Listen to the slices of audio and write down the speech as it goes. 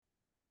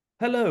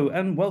Hello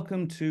and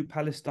welcome to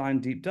Palestine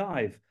Deep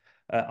Dive.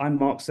 I'm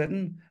Mark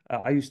Seddon.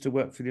 I used to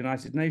work for the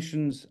United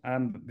Nations.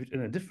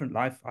 In a different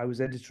life, I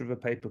was editor of a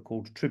paper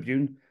called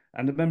Tribune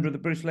and a member of the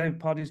British Labour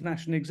Party's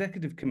National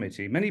Executive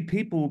Committee. Many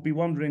people will be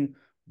wondering,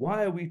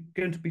 why are we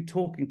going to be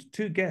talking to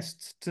two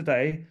guests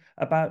today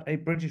about a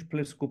British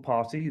political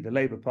party, the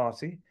Labour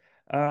Party,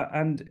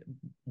 and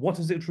what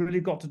has it really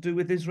got to do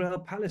with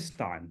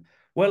Israel-Palestine?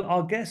 Well,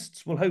 our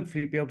guests will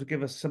hopefully be able to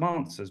give us some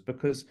answers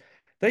because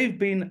they've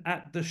been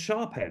at the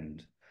sharp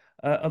end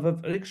of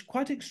a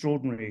quite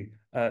extraordinary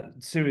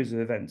series of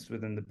events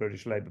within the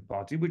British Labour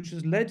Party, which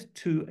has led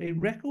to a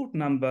record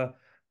number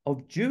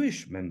of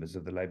Jewish members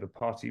of the Labour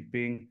Party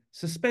being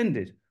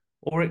suspended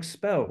or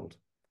expelled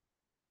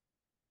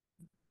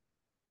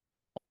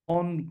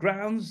on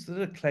grounds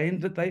that are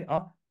claimed that they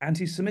are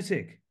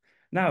anti-Semitic.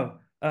 Now,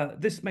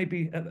 this may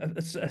be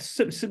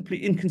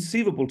simply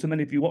inconceivable to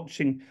many of you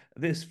watching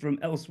this from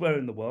elsewhere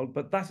in the world,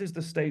 but that is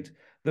the state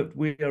that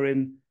we are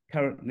in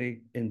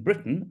currently in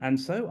Britain. And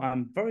so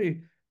I'm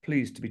very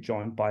pleased to be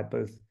joined by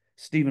both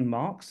Stephen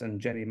Marks and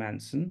Jenny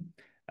Manson.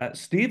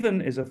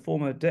 Stephen is a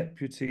former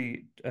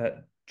deputy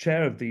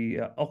chair of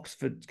the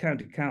Oxford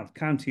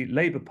County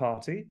Labour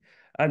Party,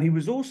 and he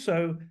was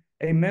also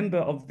a member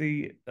of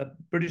the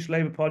British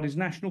Labour Party's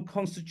National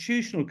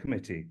Constitutional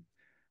Committee.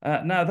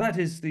 Now, that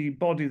is the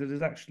body that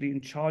is actually in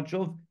charge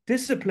of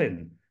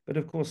discipline. But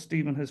of course,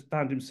 Stephen has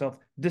found himself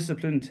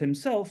disciplined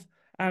himself,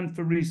 and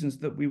for reasons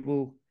that we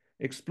will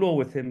explore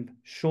with him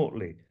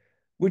shortly.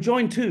 We're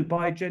joined too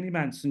by Jenny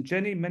Manson.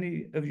 Jenny,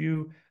 many of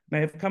you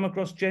may have come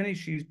across Jenny.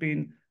 She's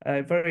been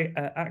a very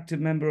active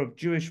member of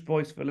Jewish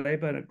Voice for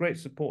Labour and a great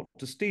support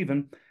to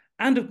Stephen,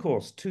 and of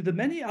course to the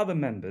many other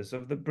members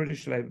of the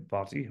British Labour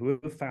Party who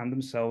have found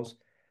themselves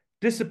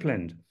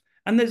disciplined.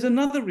 And there's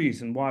another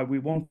reason why we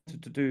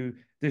wanted to do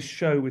this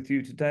show with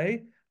you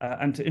today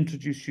and to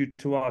introduce you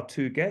to our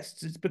two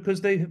guests. It's because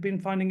they have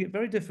been finding it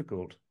very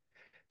difficult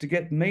to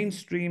get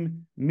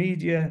mainstream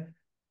media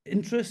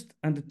interest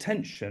and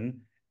attention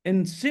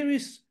in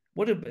serious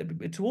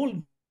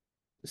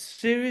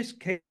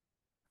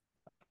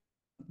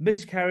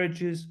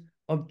miscarriages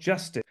of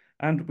justice.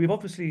 And we've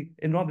obviously,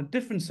 in rather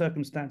different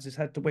circumstances,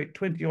 had to wait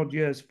 20 odd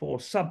years for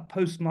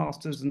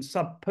sub-postmasters and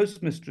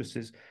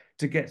sub-postmistresses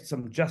to get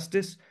some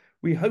justice.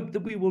 We hope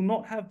that we will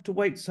not have to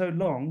wait so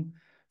long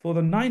for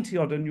the 90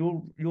 odd, and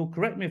you'll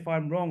correct me if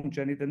I'm wrong,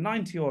 Jenny, the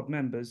 90 odd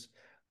members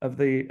of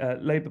the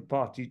Labour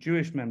Party,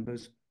 Jewish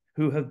members,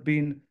 who have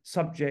been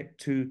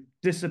subject to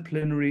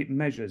disciplinary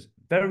measures.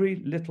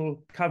 Very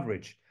little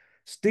coverage.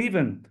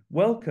 Stephen,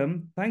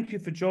 welcome. Thank you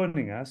for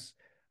joining us.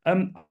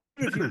 If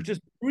you could just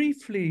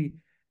briefly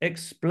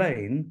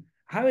explain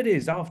how it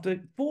is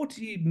after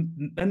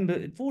 40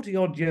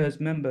 odd years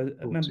membership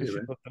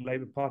of the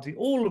Labour Party,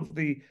 all of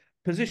the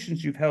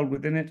positions you've held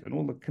within it and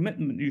all the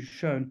commitment you've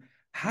shown.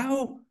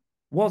 How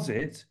was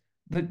it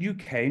that you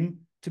came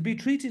to be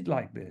treated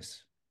like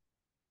this?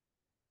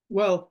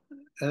 Well,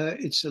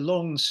 it's a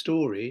long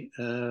story,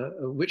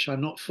 which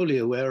I'm not fully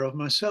aware of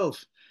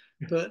myself.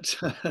 But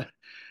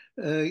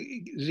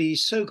the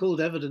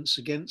so-called evidence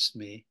against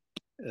me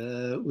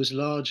was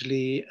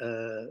largely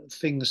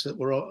things that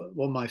were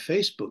on my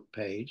Facebook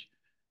page.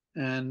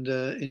 And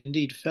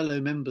indeed,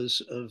 fellow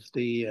members of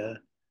the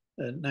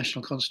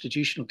National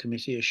Constitutional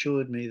Committee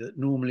assured me that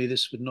normally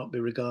this would not be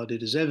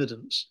regarded as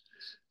evidence.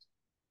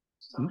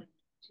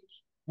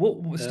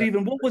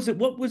 Stephen, what was it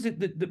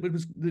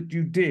that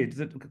you did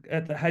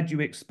that had you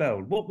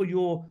expelled? What were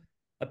your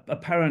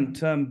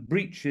apparent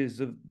breaches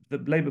of the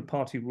Labour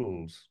Party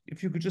rules?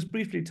 If you could just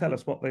briefly tell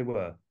us what they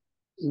were.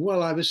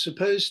 Well, I was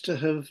supposed to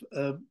have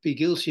be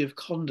guilty of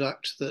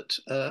conduct that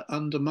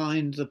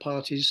undermined the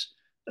party's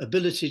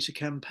ability to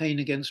campaign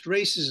against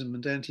racism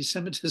and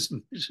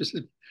anti-Semitism.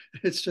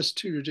 It's just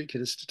too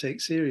ridiculous to take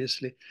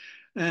seriously.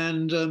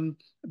 And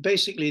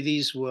basically,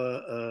 these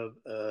were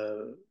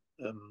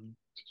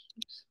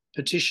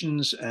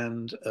petitions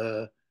and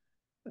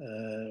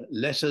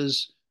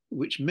letters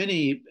which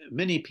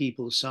many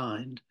people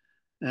signed.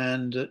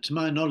 And to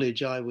my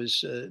knowledge, I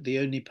was the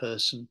only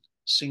person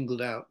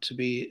singled out to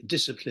be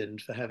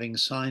disciplined for having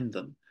signed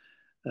them.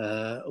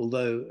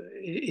 Although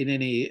in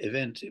any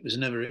event, it was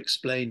never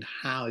explained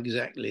how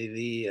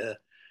exactly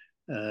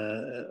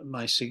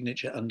my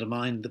signature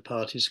undermined the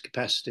party's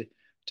capacity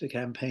to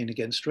campaign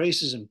against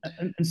racism.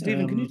 And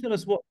Stephen, can you tell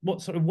us what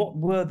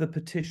were the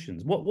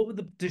petitions? What were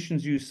the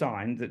petitions you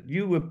signed that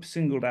you were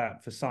singled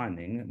out for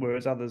signing,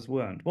 whereas others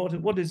weren't?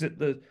 What is it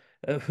that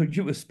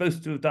you were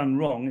supposed to have done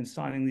wrong in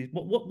signing these?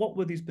 What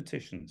were these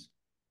petitions?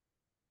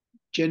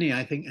 Jenny,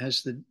 I think,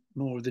 has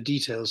more of the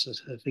details at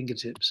her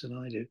fingertips than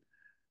I do.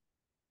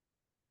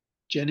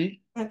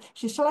 Jenny?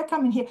 Shall I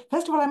come in here?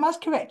 First of all, I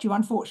must correct you,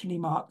 unfortunately,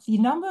 Mark. The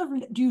number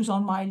of Jews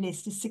on my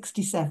list is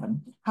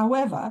 67.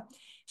 However,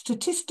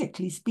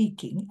 statistically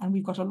speaking, and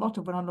we've got a lot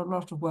of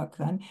work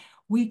done,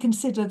 we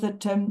consider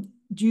that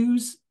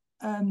Jews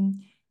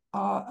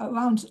are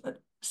around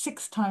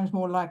 6 times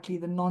more likely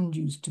than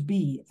non-Jews to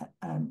be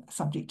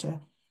subject to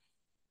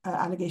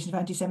allegations of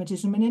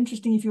anti-Semitism. And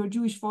interesting, if you're a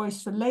Jewish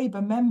Voice for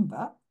Labour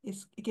member, it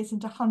gets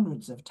into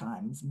hundreds of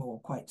times more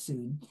quite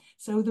soon.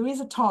 So there is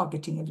a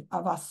targeting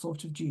of us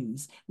sort of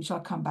Jews, which I'll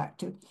come back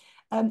to.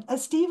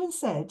 As Stephen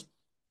said,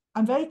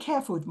 I'm very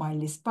careful with my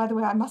list. By the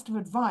way, I must have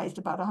advised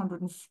about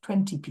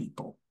 120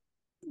 people,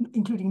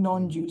 including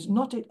non-Jews,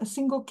 not a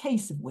single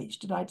case of which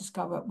did I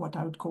discover what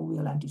I would call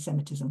real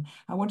anti-Semitism.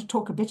 I want to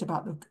talk a bit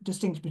about the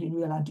distinction between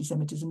real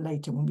anti-Semitism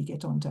later when we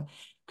get on to,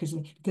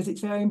 because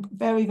it's very,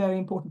 very, very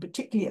important,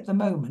 particularly at the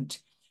moment,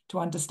 to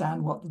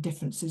understand what the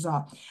differences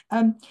are.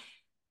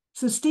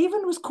 So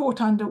Stephen was caught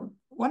under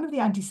one of the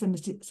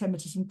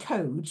anti-Semitism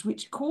codes,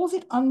 which calls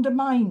it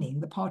undermining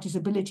the party's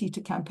ability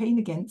to campaign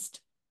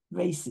against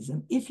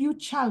racism if you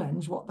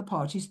challenge what the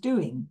party's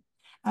doing.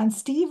 And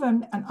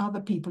Stephen and other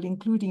people,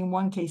 including in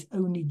one case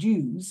only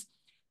Jews,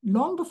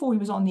 long before he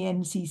was on the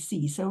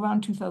NCC, so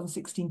around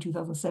 2016,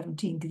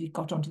 2017, because he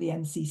got onto the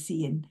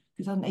NCC in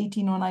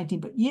 2018 or 19,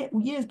 but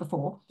years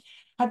before,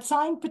 had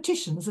signed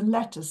petitions and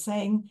letters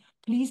saying,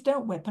 please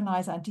don't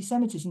weaponize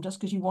anti-Semitism just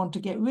because you want to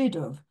get rid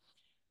of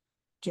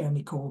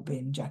Jeremy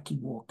Corbyn, Jackie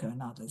Walker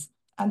and others,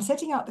 and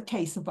setting out the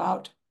case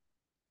about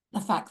the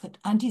fact that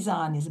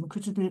anti-Zionism,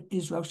 criticism of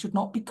Israel, should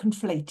not be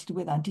conflated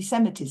with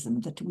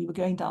anti-Semitism, that we were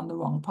going down the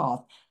wrong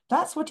path.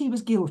 That's what he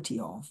was guilty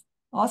of,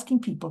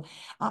 asking people.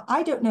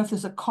 I don't know if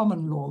there's a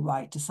common law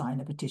right to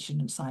sign a petition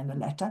and sign a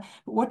letter,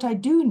 but what I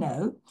do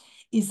know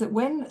is that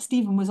when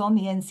Stephen was on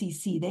the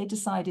NCC, they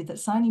decided that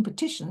signing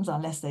petitions,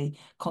 unless they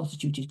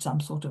constituted some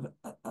sort of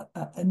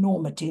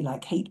enormity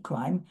like hate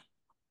crime,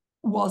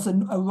 was a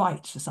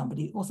right for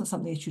somebody. It wasn't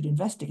something they should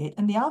investigate.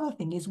 And the other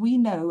thing is we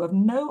know of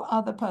no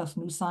other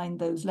person who signed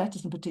those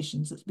letters and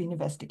petitions that's been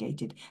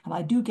investigated. And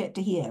I do get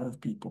to hear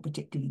of people,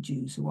 particularly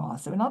Jews, who are.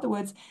 So in other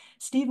words,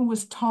 Stephen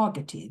was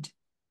targeted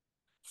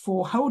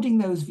for holding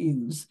those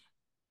views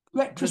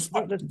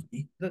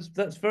retrospectively.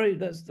 That's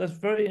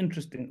very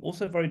interesting.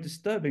 Also very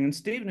disturbing. And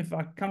Stephen, if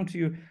I come to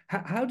you,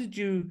 how did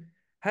you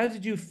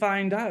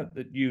find out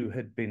that you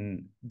had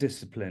been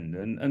disciplined,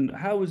 and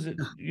how was it?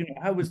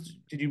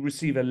 Did you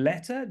receive a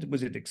letter?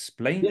 Was it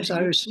explained Yes, to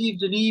I you?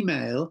 received an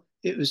email.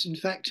 It was, in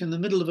fact, in the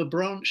middle of a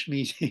branch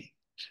meeting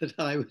that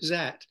I was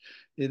at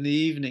in the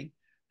evening.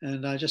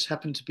 And I just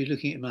happened to be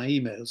looking at my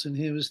emails, and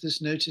here was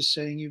this notice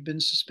saying you've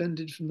been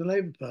suspended from the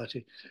Labour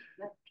Party.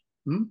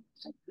 Hmm?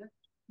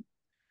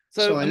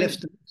 So I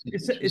left.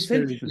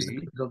 Essentially,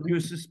 you were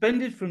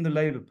suspended from the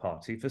Labour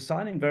Party for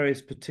signing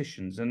various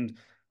petitions and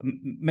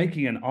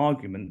making an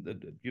argument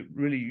that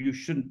you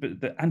shouldn't,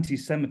 but that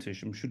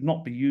anti-Semitism should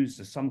not be used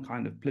as some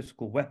kind of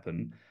political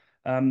weapon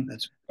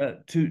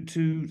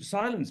to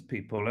silence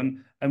people.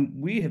 And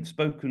we have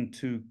spoken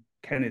to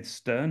Kenneth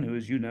Stern, who,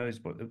 as you know, is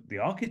the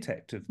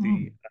architect of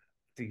the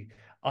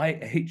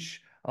IHRA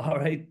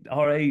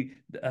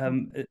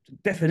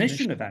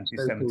definition of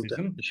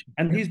anti-Semitism,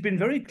 and he's been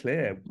very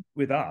clear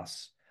with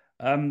us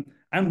and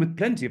with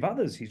plenty of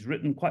others. He's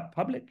written quite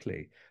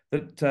publicly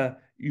that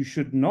you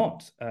should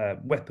not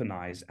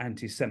weaponize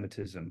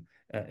anti-Semitism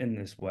in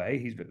this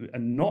way,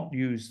 and not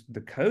use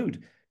the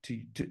code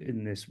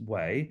in this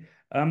way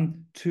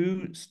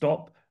to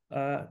stop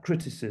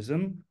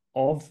criticism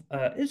of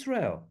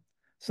Israel.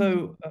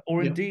 So,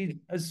 or indeed,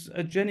 as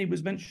Jenny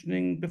was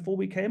mentioning before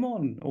we came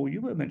on, or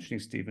you were mentioning,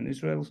 Stephen,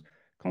 Israel's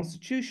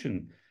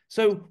constitution.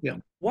 So,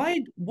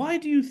 why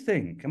do you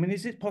think? I mean,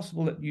 is it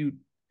possible that you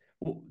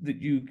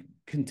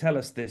can tell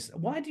us this?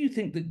 Why do you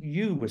think that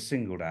you were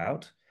singled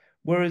out,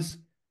 whereas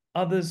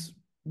others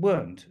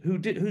weren't,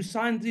 who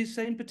signed these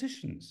same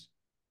petitions?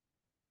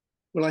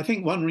 Well, I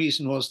think one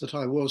reason was that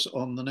I was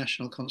on the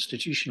National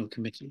Constitutional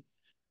Committee,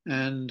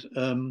 and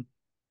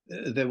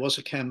there was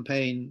a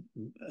campaign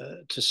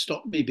to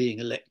stop me being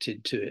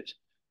elected to it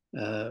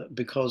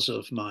because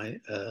of my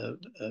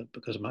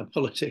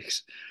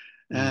politics,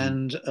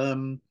 and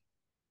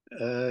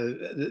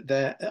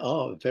there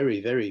are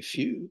very, very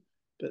few,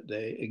 but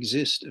they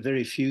exist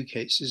very few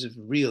cases of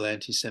real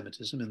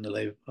anti-Semitism in the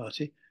Labour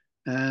Party,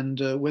 and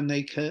when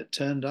they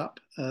turned up,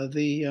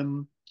 the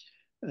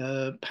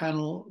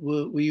panel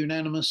were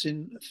unanimous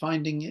in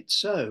finding it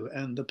so,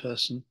 and the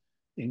person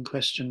in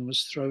question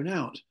was thrown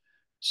out.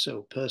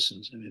 So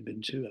persons, there may have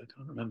been two, I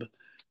can't remember.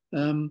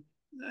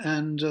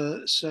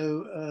 So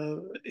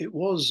it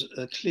was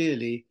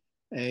clearly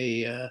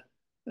a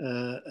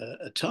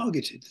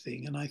targeted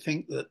thing, and I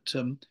think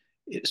that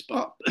it's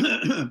part.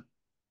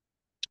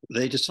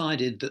 They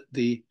decided that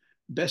the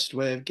best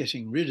way of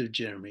getting rid of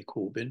Jeremy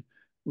Corbyn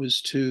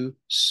was to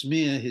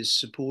smear his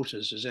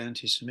supporters as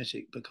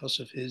anti-Semitic because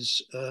of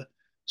his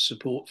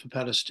support for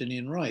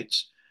Palestinian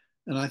rights.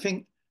 And I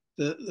think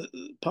the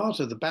part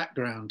of the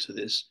background to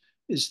this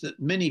is that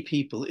many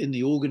people in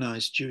the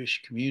organized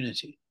Jewish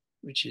community,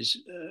 which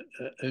is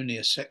only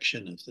a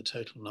section of the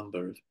total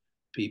number of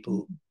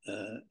people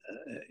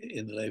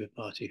in the Labour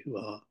Party who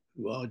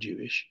are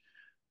Jewish,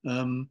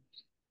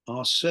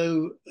 are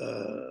so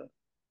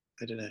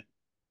I don't know,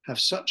 have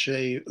such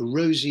a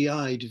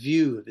rosy-eyed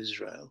view of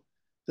Israel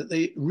that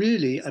they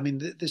really, I mean,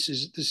 this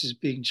is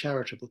being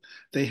charitable.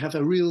 They have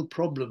a real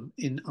problem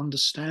in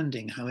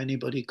understanding how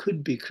anybody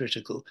could be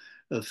critical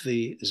of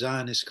the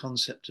Zionist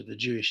concept of a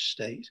Jewish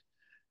state.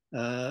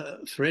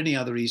 for any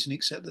other reason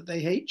except that they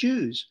hate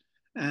Jews.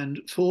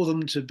 And for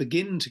them to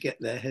begin to get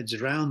their heads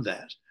around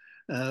that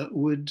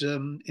would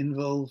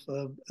involve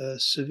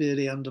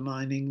severely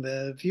undermining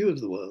their view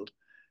of the world.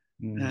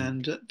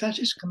 And that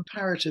is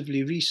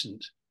comparatively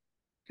recent.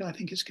 I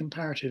think it's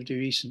comparatively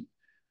recent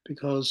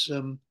because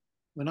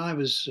when I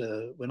was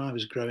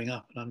growing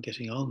up, and I'm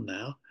getting on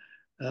now,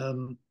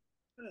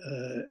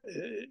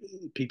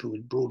 people were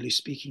broadly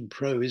speaking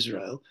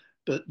pro-Israel,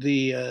 but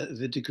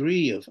the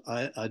degree of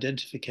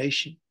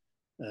identification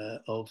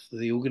of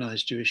the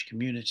organized Jewish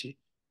community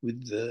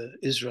with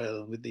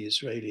Israel and with the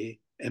Israeli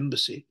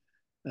embassy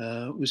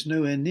was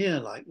nowhere near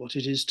like what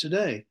it is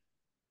today.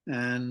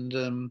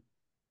 And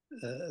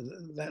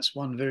that's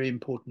one very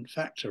important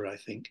factor, I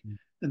think.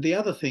 And the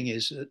other thing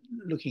is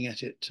looking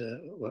at it,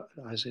 well,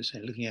 as I say,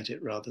 looking at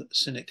it rather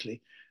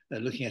cynically,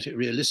 looking at it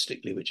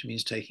realistically, which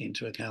means taking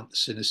into account the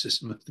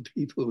cynicism of the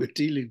people we're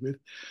dealing with.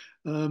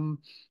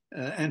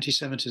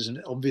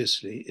 Anti-Semitism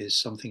obviously is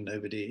something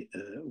nobody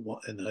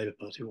in the Labour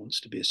Party wants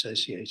to be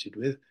associated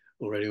with,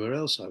 or anywhere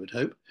else, I would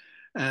hope.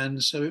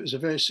 And so it was a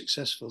very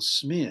successful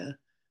smear,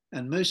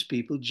 and most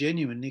people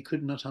genuinely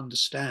could not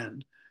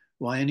understand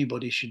why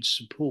anybody should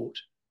support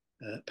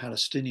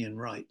Palestinian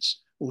rights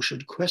or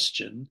should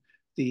question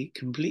the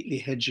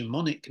completely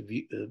hegemonic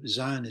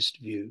Zionist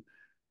view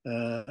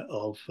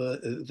of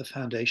the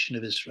foundation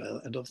of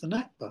Israel and of the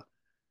Nakba.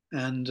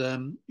 And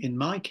in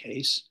my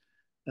case,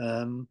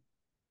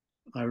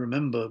 I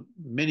remember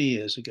many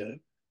years ago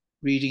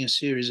reading a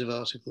series of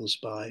articles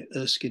by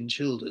Erskine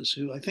Childers,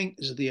 who I think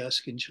is the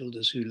Erskine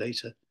Childers who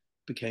later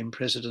became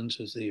president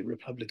of the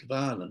Republic of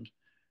Ireland,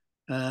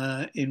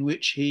 in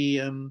which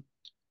he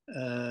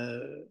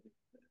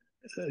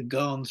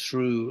gone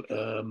through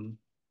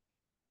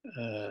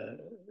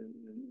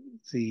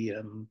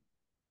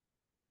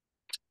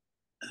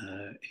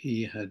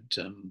he had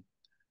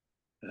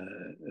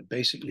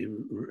basically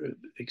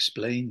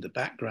explained the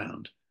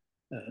background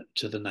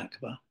to the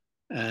Nakba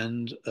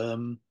and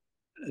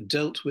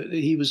dealt with.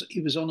 He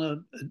was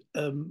on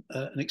an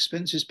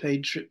expenses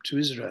paid trip to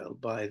Israel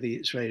by the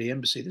Israeli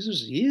embassy. This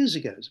was years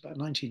ago. It was about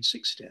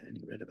 1960. I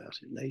only read about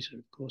it later,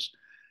 of course.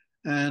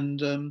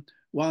 And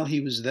while he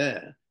was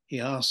there, he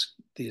asked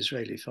the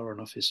Israeli Foreign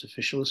Office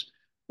officials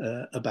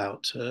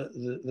about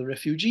the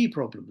refugee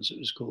problem, as it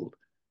was called.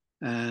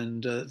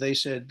 And they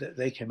said that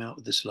they came out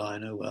with this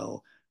line, oh,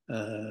 well,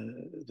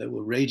 there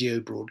were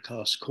radio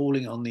broadcasts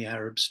calling on the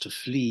Arabs to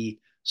flee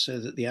so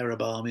that the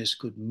Arab armies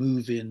could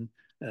move in,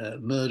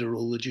 murder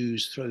all the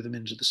Jews, throw them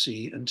into the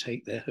sea and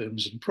take their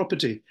homes and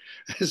property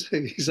as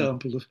an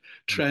example of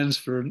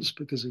transference,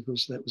 because of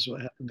course that was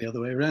what happened the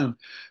other way around.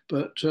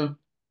 But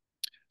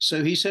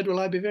so he said, well,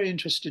 I'd be very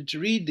interested to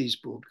read these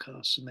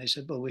broadcasts. And they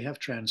said, well, we have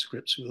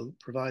transcripts, we'll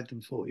provide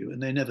them for you.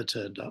 And they never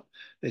turned up.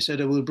 They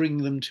said, oh, we'll bring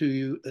them to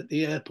you at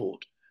the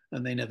airport.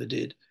 And they never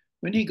did.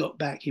 When he got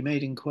back, he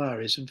made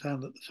inquiries and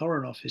found that the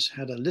Foreign Office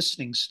had a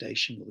listening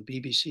station, or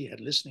the BBC had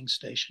a listening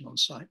station on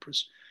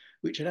Cyprus,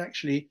 which had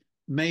actually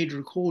made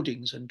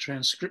recordings and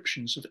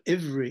transcriptions of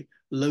every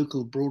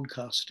local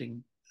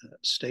broadcasting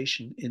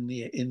station in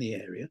the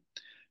area.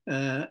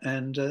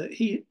 And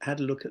he had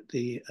a look at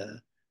the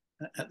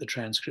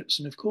transcripts.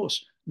 And of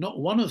course, not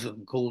one of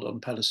them called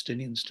on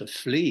Palestinians to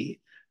flee.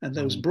 And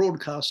there was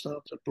broadcast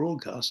after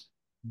broadcast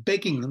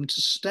begging them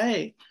to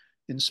stay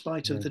in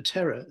spite of the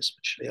terror,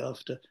 especially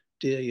after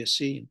Deir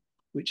Yassin,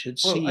 which had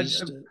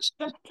seized.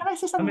 Can I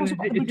say something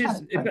about the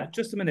brutality?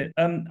 Just a minute.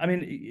 I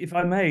mean, if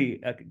I may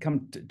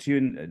come to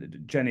you,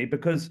 Jenny,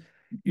 because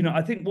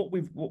I think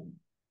we've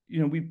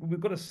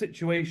got a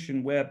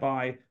situation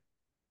whereby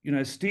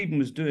Stephen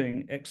was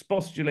doing,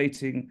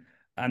 expostulating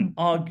and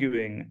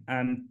arguing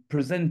and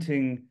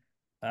presenting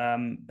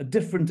a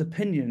different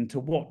opinion to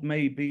what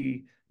may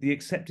be the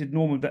accepted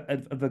norm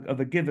of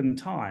a given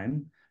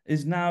time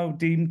is now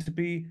deemed to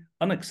be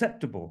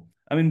unacceptable.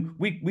 I mean,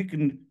 we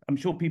can, I'm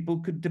sure people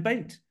could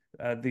debate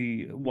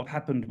what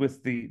happened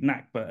with the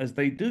Nakba as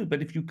they do,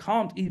 but if you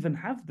can't even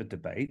have the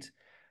debate,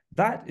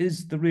 that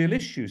is the real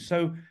issue.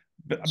 So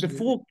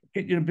before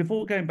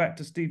going back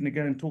to Stephen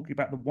again and talking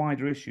about the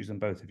wider issues in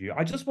both of you,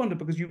 I just wonder,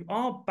 because you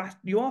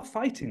are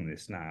fighting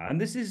this now, and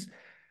this is,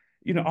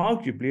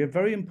 arguably a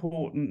very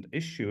important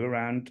issue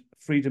around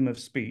freedom of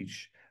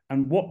speech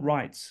and what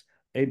rights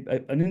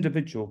an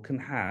individual can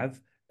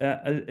have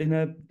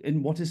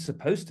in what is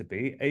supposed to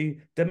be a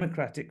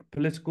democratic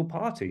political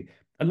party.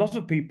 A lot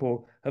of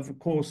people have, of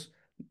course,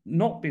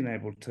 not been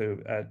able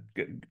to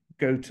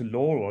go to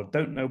law, or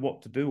don't know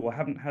what to do, or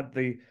haven't had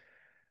the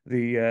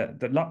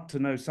luck to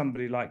know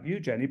somebody like you,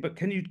 Jenny. But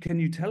can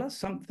you tell us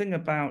something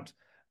about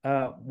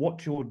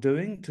what you're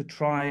doing to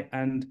try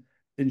and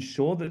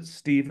ensure that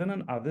Stephen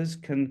and others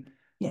can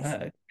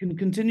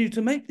continue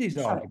to make these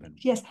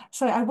arguments? Yes,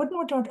 sorry, I wouldn't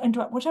want to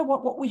interrupt.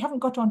 What we haven't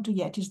got onto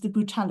yet is the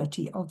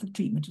brutality of the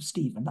treatment of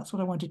Stephen. That's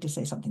what I wanted to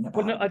say something about.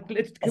 Well, no,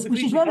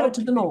 which is relevant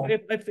to the law.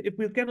 If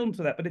we'll get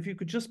onto that, but if you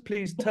could just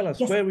please tell us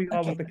where we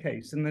are with the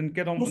case, and then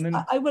get on. Yes, and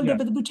then, I will do,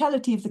 but the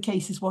brutality of the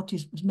case is what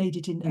has made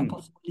it in a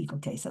possible legal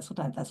case. That's what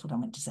I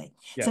meant to say.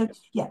 Yeah. So,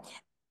 yeah.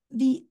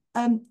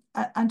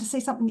 and to say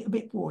something a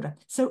bit broader.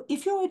 So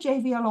if you're a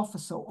JVL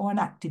officer or an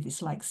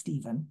activist like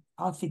Stephen,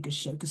 our figures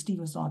show, because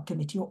Stephen's on our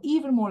committee, you're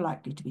even more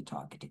likely to be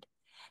targeted.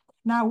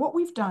 Now, what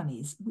we've done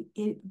is,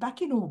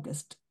 back in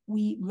August,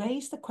 we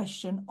raised the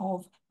question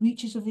of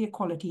breaches of the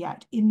Equality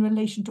Act in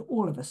relation to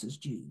all of us as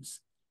Jews.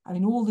 I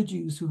mean, all the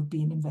Jews who have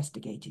been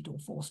investigated or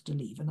forced to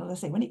leave. And as I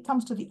say, when it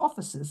comes to the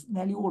officers,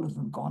 nearly all of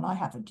them gone. I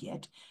haven't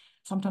yet,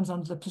 sometimes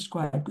under the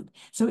prescribed group.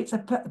 So it's a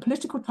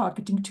political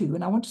targeting too.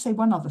 And I want to say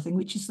one other thing,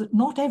 which is that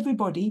not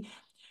everybody,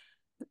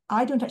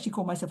 I don't actually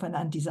call myself an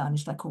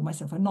anti-Zionist, I call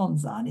myself a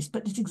non-Zionist,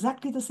 but it's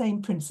exactly the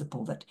same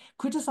principle that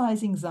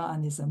criticizing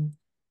Zionism,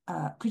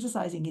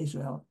 criticizing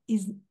Israel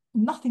is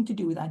nothing to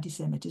do with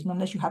anti-Semitism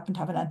unless you happen to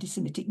have an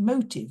anti-Semitic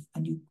motive,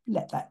 and you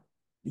let that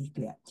be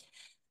clear.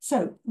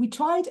 So we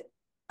tried,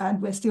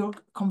 and we're still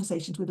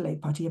conversations with the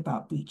Labour Party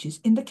about breaches.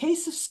 In the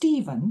case of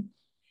Stephen,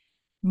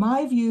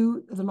 my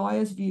view, the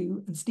lawyer's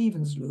view, and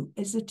Stephen's view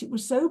is that it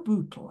was so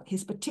brutal,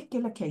 his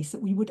particular case,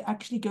 that we would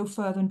actually go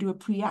further and do a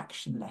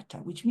pre-action letter,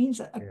 which means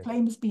that a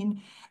claim has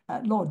been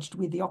lodged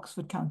with the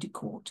Oxford County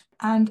Court.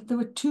 And there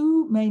were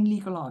two main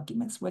legal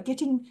arguments. We're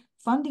getting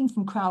funding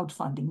from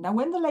crowdfunding. Now,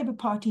 when the Labour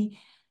Party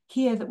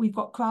hear that we've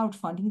got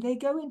crowdfunding, they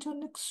go into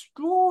an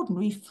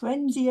extraordinary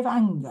frenzy of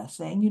anger,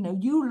 saying, you know,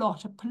 you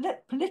lot are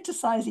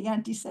politicizing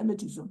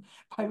anti-Semitism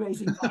by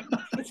raising money.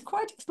 It's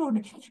quite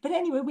extraordinary. But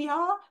anyway, we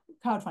are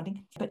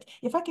crowdfunding. But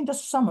if I can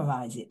just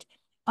summarize it,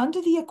 under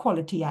the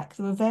Equality Act,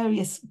 there are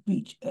various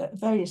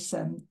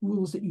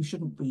rules that you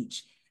shouldn't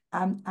breach.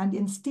 And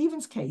in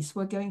Stephen's case,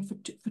 we're going for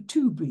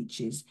two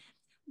breaches.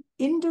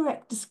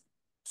 Direct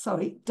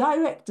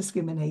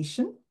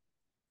discrimination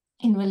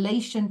in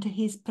relation to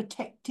his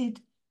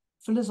protected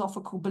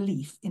philosophical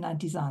belief in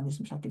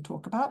anti-Zionism, which I can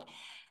talk about,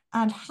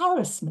 and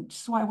harassment.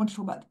 This is why I want to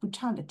talk about the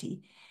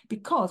brutality,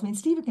 because, I mean,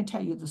 Stephen can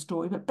tell you the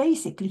story, but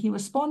basically he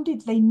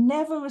responded, they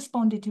never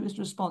responded to his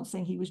response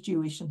saying he was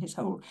Jewish, and his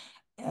whole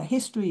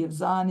history of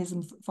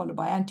Zionism followed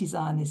by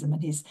anti-Zionism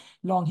and his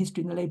long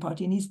history in the Labour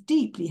Party and his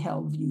deeply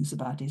held views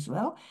about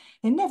Israel.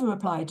 They never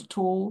replied at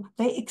all.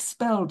 They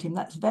expelled him.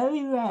 That's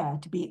very rare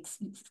to be,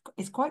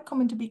 it's quite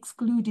common to be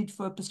excluded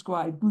for a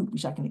prescribed group,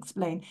 which I can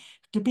explain.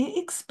 To be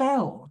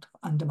expelled,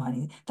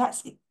 undermining,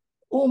 that's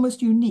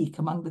almost unique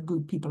among the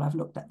group people I've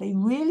looked at. They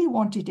really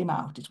wanted him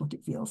out, is what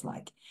it feels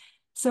like.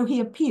 So he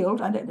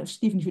appealed. I don't know,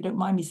 Stephen, if you don't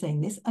mind me saying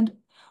this, and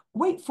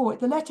wait for it,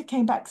 the letter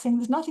came back saying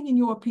there's nothing in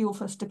your appeal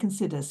for us to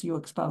consider, so your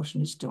expulsion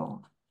is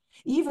still,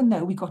 even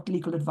though we got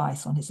legal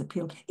advice on his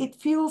appeal. It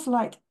feels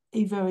like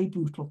a very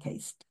brutal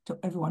case to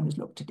everyone who's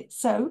looked at it.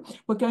 So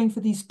we're going for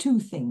these two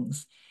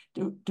things: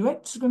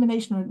 direct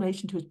discrimination in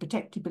relation to his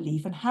protected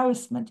belief, and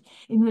harassment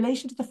in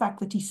relation to the fact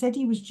that he said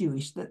he was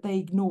Jewish, that they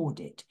ignored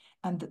it,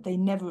 and that they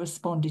never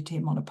responded to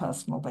him on a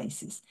personal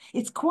basis.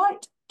 It's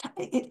quite,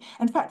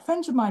 in fact,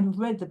 friends of mine who've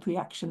read the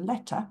pre-action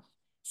letter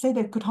say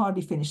they could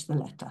hardly finish the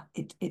letter,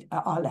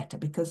 our letter,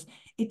 because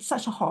it's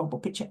such a horrible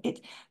picture.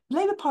 The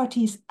Labour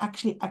Party is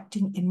actually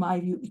acting, in my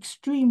view,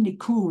 extremely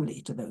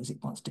cruelly to those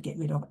it wants to get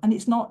rid of. And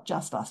it's not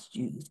just us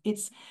Jews.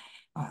 It's,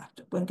 I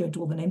won't go into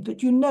all the names,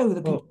 but you know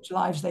the people's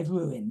lives they've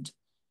ruined.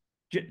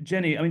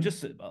 Jenny, I mean,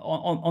 just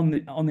on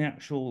the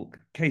actual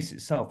case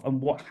itself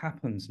and what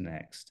happens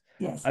next.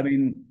 Yes. I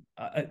mean,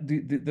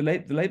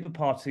 the Labour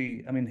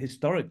Party, I mean,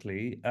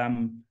 historically,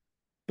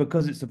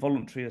 because it's a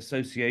voluntary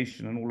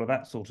association and all of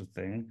that sort of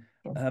thing,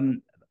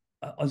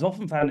 has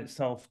often found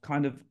itself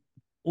kind of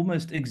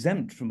almost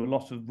exempt from a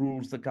lot of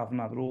rules that govern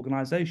other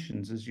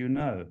organisations, as you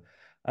know.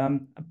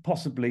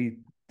 Possibly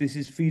this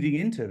is feeding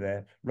into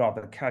their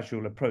rather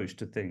casual approach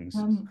to things,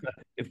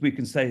 if we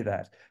can say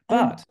that.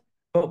 But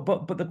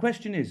the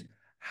question is,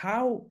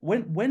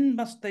 when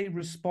must they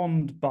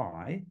respond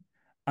by,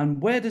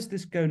 and where does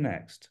this go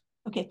next?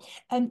 Okay,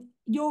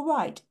 you're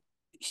right.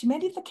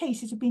 Many of the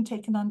cases have been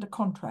taken under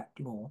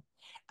contract law,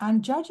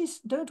 and judges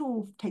don't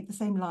all take the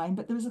same line,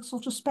 but there is a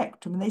sort of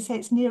spectrum, and they say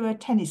it's nearer a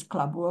tennis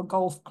club or a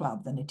golf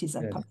club than it is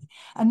a pub.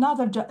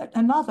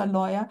 Another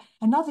lawyer,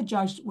 another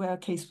judge where a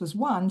case was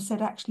won, said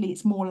actually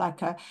it's more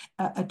like a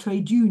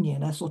trade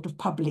union, a sort of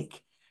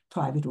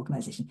public-private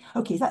organisation.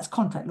 Okay, that's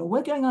contract law.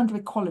 We're going under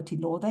equality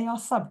law. They are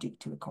subject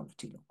to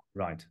equality law.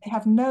 Right. They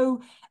have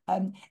no,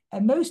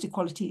 most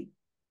equality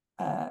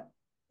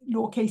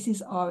law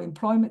cases are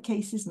employment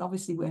cases, and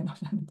obviously we're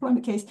not an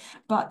employment case,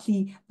 but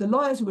the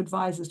lawyers who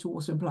advise us to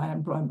also apply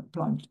employment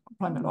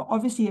law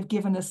obviously have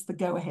given us the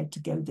go-ahead to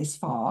go this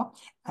far,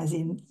 as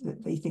in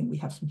that they think we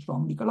have some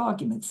strong legal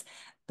arguments,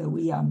 though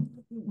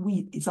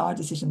it's our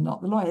decision,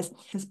 not the lawyers,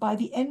 because by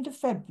the end of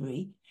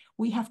February,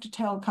 we have to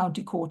tell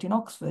County Court in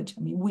Oxford,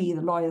 I mean, we,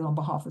 the lawyers on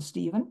behalf of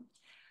Stephen,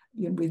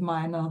 with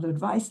my and other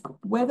advice,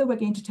 whether we're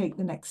going to take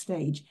the next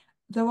stage.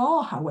 There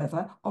are,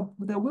 however,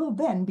 there will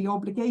then be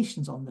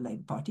obligations on the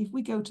Labour Party. If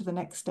we go to the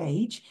next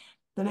stage,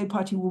 the Labour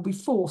Party will be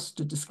forced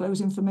to disclose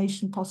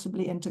information,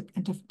 possibly, and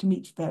to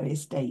meet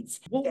various dates.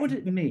 What would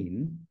it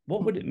mean?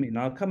 What would it mean?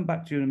 I'll come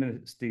back to you in a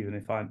minute, Stephen,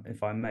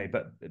 if I may.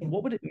 But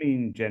what would it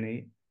mean,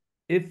 Jenny,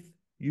 if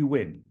you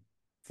win,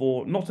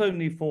 for not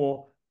only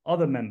for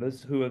other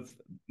members who have,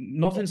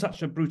 not in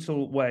such a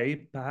brutal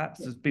way,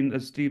 perhaps, as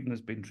Stephen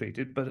has been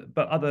treated, but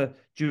other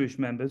Jewish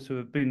members who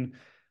have been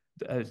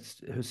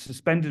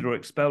suspended or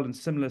expelled in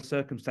similar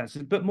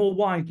circumstances, but more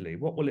widely,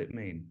 what will it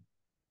mean?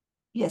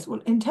 Yes,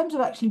 well, in terms of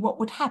actually what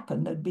would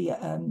happen, there'd be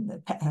a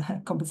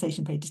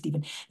compensation paid to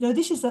Stephen. No,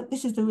 this is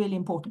the really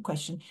important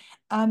question.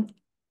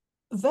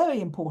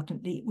 Very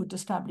importantly, it would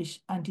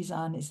establish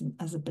anti-Zionism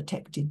as a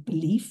protected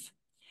belief.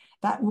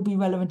 That will be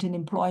relevant in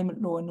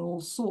employment law and all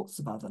sorts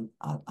of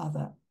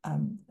other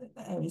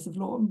areas of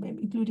law,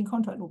 including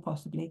contract law,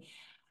 possibly.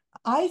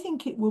 I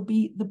think it will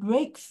be the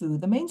breakthrough.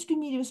 The mainstream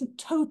media isn't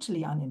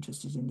totally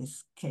uninterested in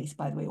this case,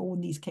 by the way, or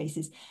in these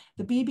cases.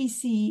 The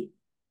BBC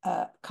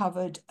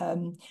covered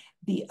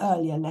the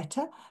earlier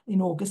letter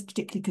in August,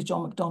 particularly because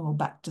John McDonnell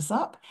backed us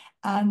up.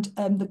 And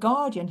The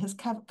Guardian has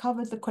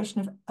covered the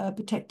question of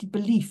protected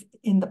belief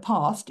in the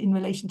past in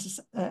relation to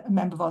a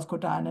member of ours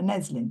called Diana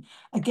Neslin,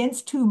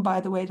 against whom, by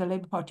the way, the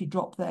Labour Party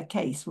dropped their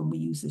case when we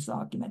use this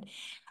argument.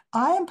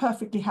 I am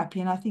perfectly happy,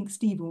 and I think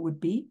Stephen would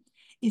be,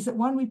 is that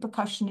one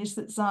repercussion is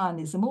that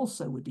Zionism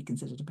also would be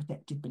considered a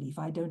protected belief.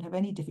 I don't have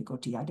any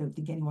difficulty. I don't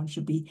think anyone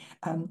should be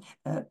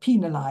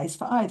penalised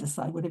for either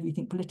side, whatever you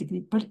think politically.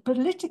 But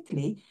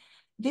politically,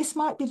 this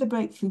might be the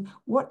breakthrough.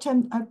 What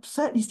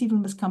certainly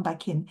Stephen must come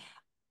back in.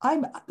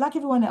 I'm like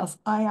everyone else.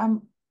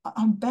 I'm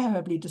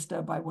unbearably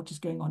disturbed by what is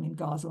going on in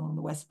Gaza and on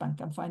the West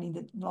Bank. I'm finding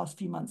that the last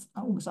few months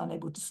I'm almost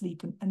unable to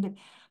sleep and live.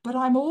 But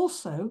I'm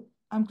so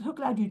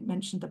glad you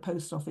mentioned the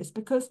post office,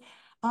 because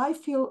I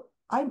feel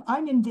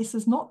I'm in this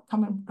as not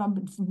coming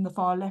from the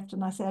far left,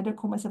 and I say I don't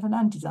call myself an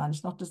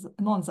anti-Zionist, not as a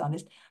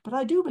non-Zionist, but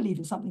I do believe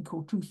in something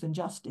called truth and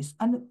justice.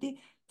 And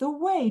the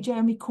way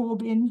Jeremy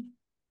Corbyn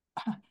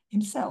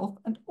himself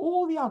and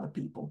all the other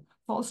people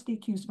falsely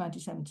accused of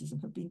anti-Semitism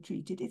have been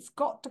treated, it's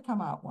got to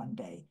come out one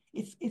day.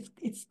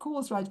 It's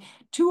caused right.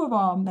 2 of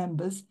our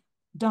members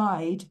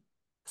died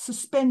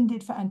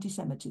suspended for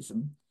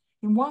anti-Semitism.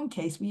 In one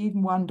case, we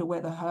even wonder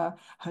whether her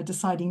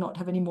deciding not to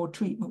have any more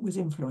treatment was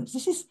influenced.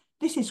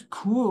 This is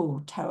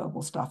cruel,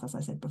 terrible stuff, as I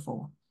said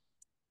before.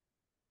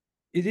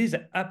 It is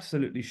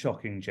absolutely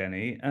shocking,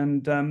 Jenny.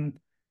 And,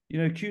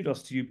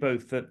 kudos to you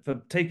both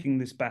for taking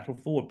this battle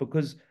forward,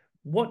 because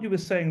what you were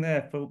saying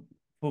there for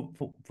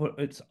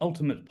its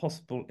ultimate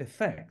possible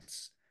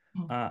effects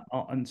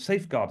and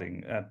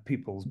safeguarding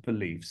people's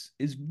beliefs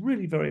is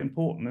really very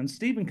important. And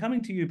Stephen,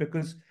 coming to you,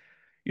 because,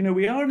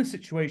 we are in a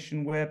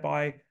situation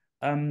whereby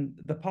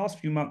the past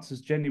few months,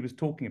 as Jenny was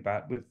talking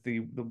about, with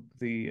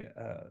the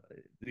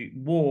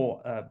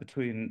war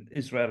between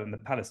Israel and the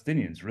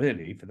Palestinians,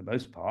 really, for the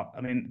most part.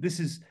 I mean, this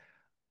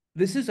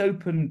has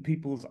opened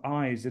people's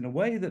eyes in a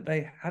way that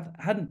they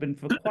hadn't been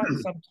for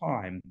quite some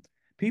time.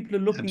 People are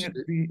looking at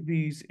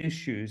these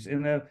issues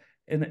in a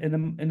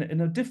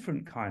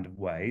different kind of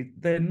way.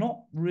 They're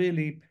not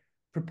really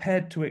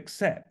prepared to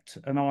accept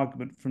an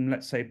argument from,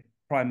 let's say,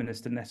 Prime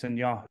Minister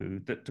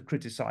Netanyahu that to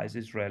criticize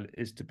Israel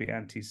is to be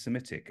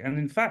anti-Semitic. And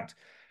in fact,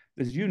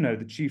 as you know,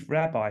 the chief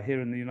rabbi here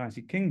in the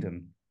United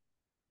Kingdom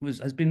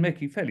has been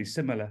making fairly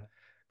similar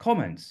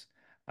comments.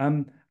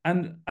 And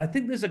I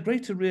think there's a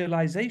greater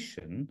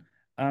realization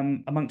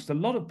amongst a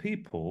lot of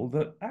people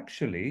that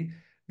actually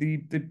the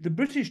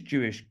British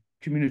Jewish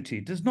community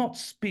does not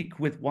speak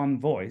with one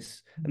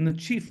voice, and the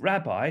chief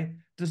rabbi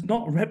does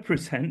not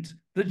represent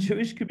the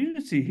Jewish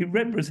community. He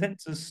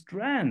represents a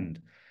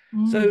strand.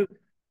 So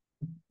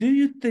do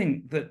you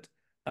think that,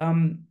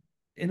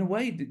 in a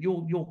way, that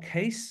your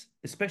case,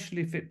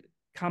 especially if it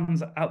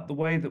comes out the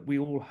way that we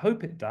all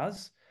hope it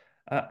does,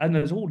 and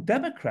as all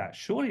Democrats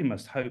surely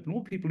must hope, and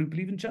all people who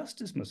believe in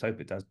justice must hope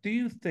it does, do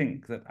you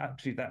think that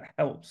actually that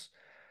helps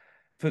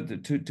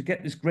to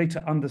get this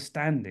greater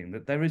understanding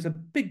that there is a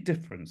big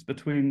difference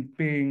between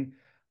being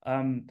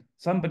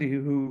somebody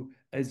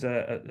who's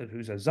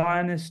a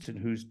Zionist and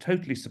who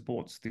totally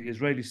supports the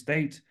Israeli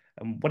state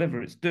and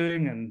whatever it's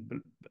doing,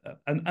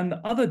 and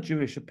the other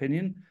Jewish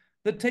opinion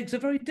that takes a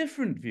very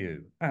different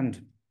view?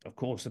 And of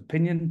course,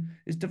 opinion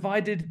is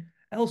divided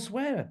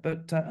elsewhere,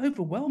 but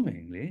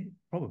overwhelmingly,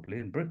 probably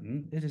in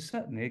Britain, it is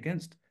certainly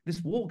against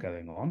this war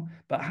going on.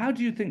 But how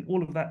do you think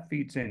all of that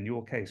feeds in?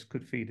 Your case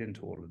could feed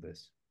into all of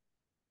this.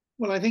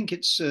 Well, I think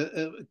it's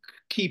a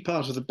key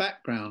part of the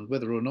background,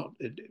 whether or not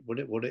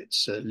what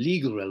its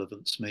legal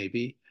relevance may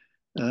be,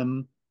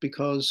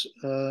 because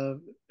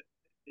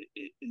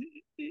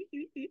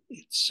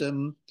it's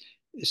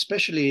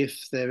especially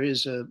if there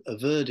is a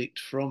verdict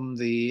from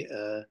the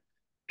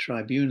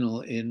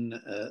tribunal in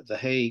The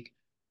Hague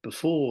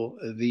before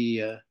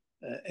the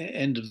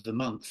end of the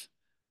month,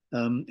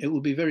 it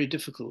will be very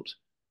difficult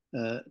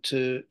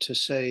to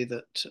say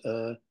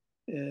that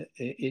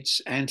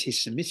it's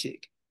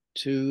anti-Semitic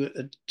to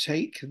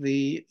take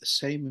the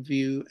same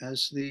view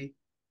as the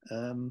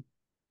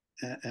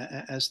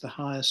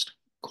highest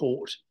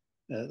court,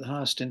 the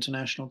highest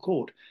international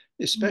court,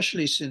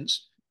 especially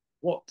since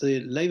what the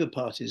Labour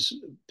Party's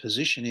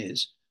position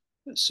is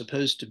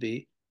supposed to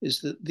be is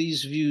that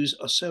these views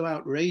are so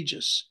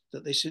outrageous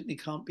that they simply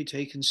can't be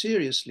taken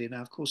seriously.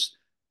 Now, of course,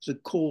 the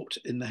court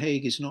in The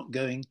Hague is not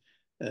going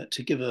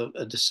to give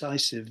a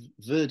decisive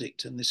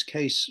verdict in this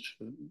case.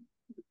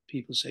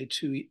 People say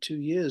two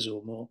years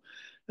or more.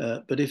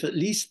 But if at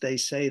least they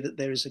say that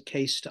there is a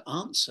case to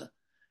answer,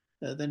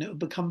 then it would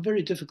become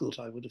very difficult,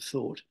 I would have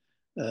thought,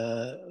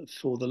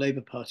 for the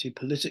Labour Party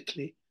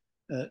politically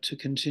to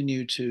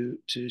continue to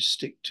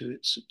stick to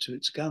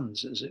its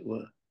guns, as it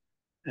were.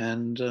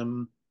 And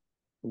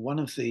one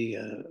of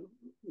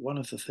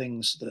the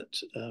things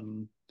that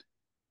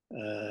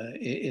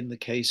in the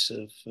case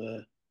of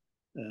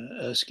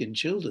Erskine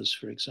Childers,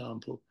 for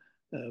example,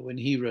 when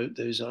he wrote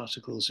those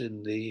articles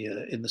in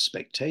the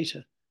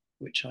Spectator,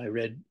 which I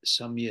read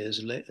some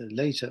years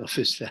later,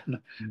 obviously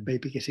I'm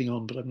maybe getting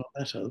on, but I'm not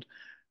that old,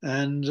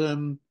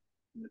 and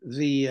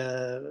the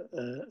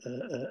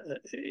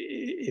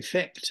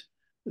effect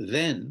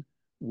then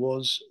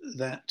was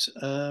that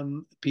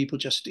people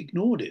just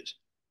ignored it,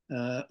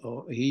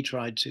 or he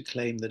tried to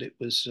claim that it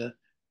was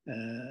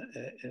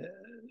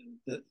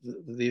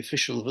the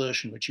official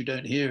version, which you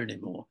don't hear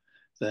anymore,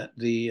 that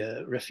the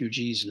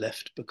refugees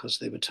left because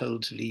they were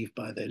told to leave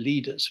by their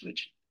leaders,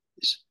 which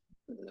is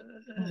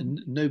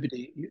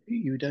nobody,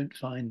 you don't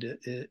find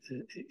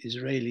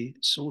Israeli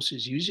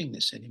sources using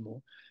this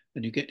anymore.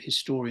 And you get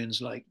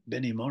historians like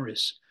Benny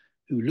Morris,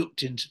 who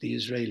looked into the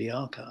Israeli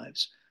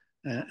archives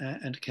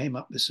and came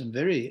up with some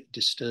very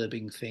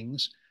disturbing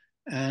things,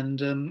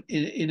 and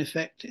in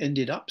effect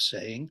ended up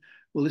saying,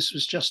 well, this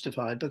was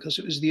justified because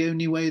it was the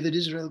only way that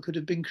Israel could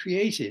have been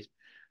created,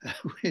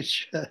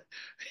 which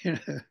you know,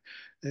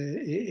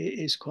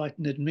 is quite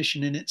an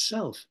admission in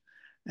itself.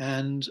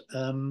 And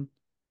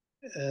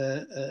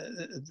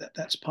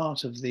that's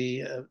part of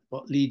the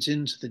what leads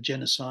into the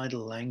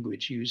genocidal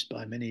language used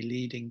by many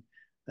leading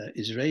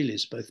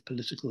Israelis, both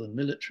political and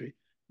military.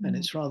 And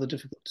it's rather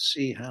difficult to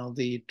see how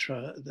the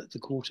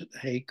court at The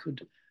Hague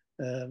could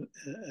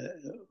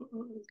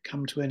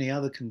come to any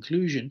other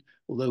conclusion,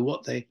 although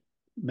what they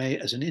may,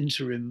 as an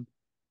interim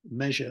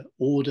measure,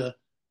 order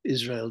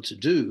Israel to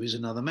do is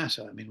another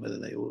matter. I mean, whether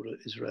they order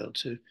Israel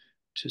to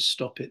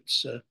stop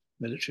its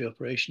military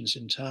operations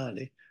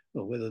entirely,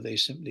 or whether they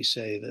simply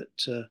say that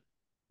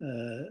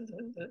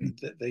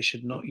that they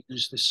should not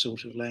use this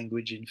sort of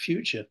language in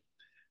future.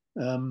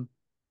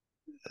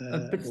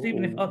 But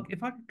Stephen,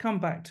 if I could come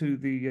back to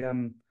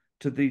the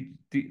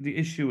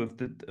issue of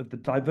the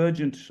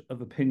divergence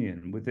of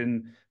opinion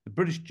within the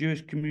British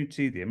Jewish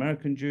community, the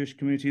American Jewish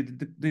community,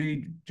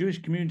 the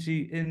Jewish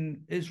community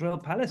in Israel,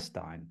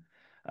 Palestine,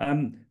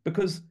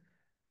 because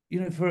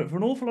for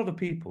an awful lot of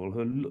people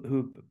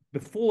who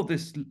before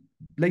this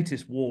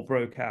latest war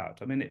broke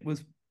out, I mean, it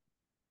was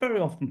very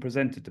often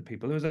presented to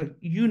people there was a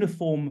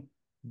uniform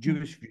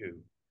Jewish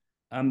view.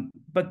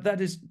 But that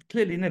has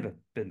clearly never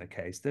been the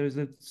case. There's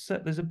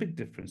a big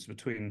difference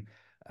between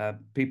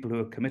people who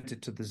are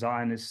committed to the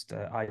Zionist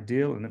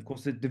ideal, and of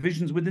course the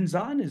divisions within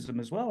Zionism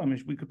as well. I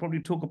mean, we could probably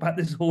talk about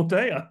this all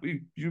day.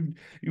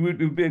 It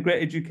would be a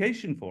great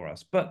education for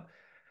us. But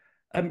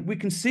we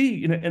can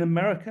see, in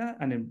America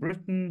and in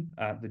Britain,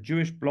 the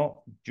Jewish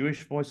Bloc,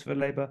 Jewish Voice for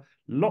Labour,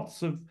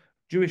 lots of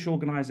Jewish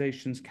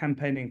organizations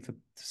campaigning for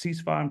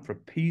ceasefire and for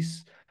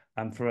peace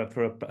and for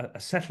a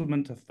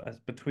settlement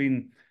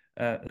between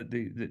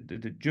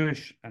the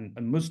Jewish and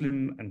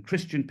Muslim and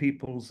Christian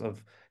peoples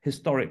of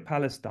historic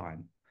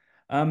Palestine.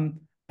 And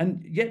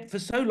yet for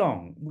so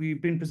long,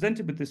 we've been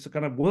presented with this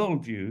kind of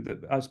worldview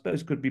that I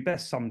suppose could be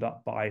best summed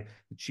up by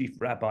the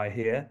chief rabbi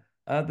here,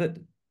 that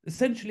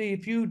essentially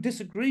if you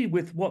disagree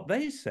with what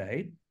they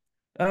say,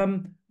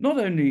 not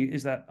only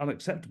is that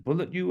unacceptable,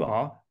 that you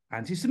are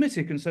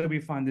anti-Semitic. And so we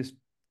find this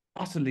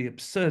utterly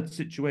absurd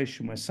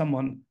situation where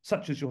someone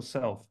such as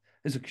yourself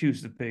is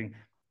accused of being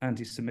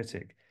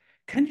anti-Semitic.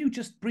 Can you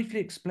just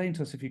briefly explain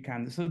to us, if you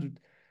can,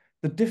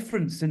 the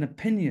difference in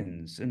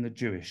opinions in the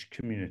Jewish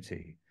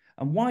community,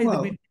 and why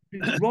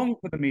it's wrong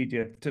for the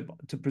media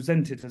to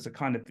present it as a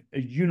kind of a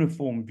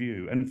uniform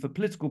view, and for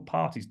political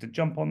parties to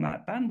jump on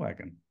that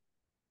bandwagon?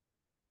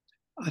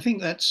 I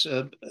think that's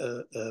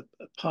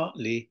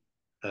partly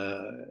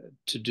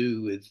to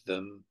do with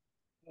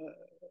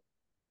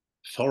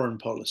foreign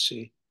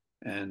policy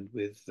and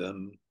with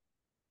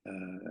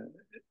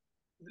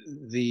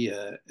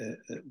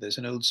there's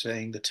an old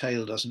saying, the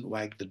tail doesn't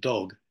wag the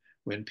dog,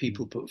 when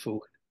people put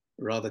forward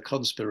rather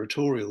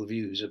conspiratorial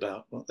views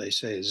about what they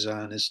say is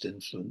Zionist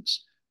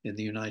influence in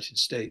the United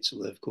States,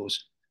 although of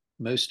course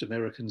most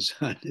American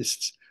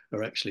Zionists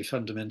are actually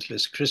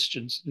fundamentalist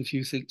Christians. If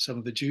you think some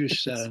of the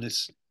Jewish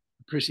Zionists are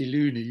pretty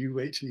loony, you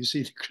wait till you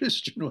see the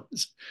Christian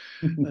ones.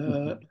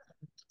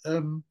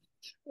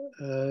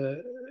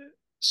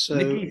 So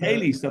Nikki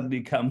Haley suddenly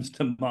comes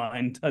to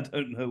mind. I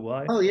don't know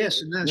why. Oh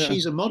yes, and now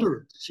she's a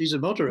moderate. She's a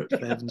moderate,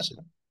 for heaven's sake.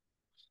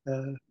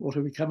 What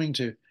are we coming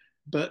to?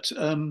 But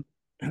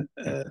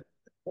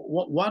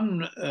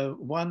one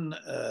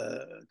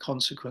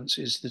consequence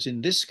is that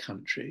in this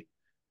country,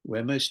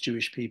 where most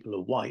Jewish people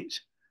are white,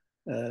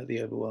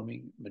 the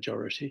overwhelming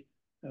majority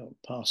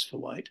pass for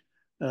white,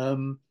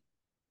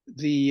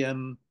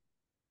 the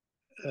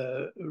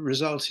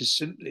result is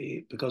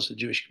simply because the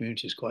Jewish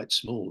community is quite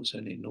small. It's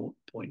only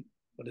 0.5%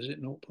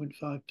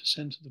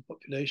 of the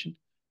population.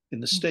 In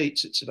the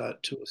States, it's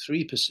about 2 or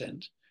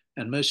 3%,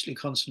 and mostly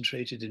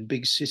concentrated in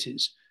big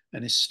cities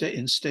and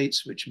in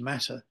states which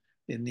matter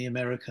in the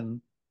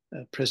American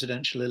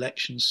presidential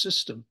election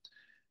system.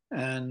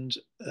 And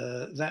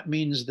that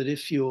means that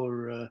if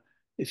you're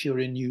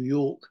in New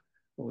York,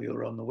 or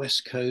you're on the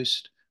West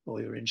Coast,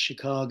 or you're in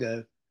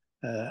Chicago,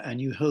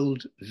 and you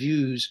hold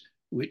views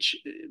which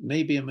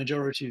maybe a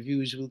majority of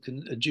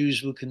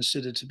Jews will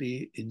consider to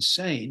be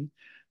insane,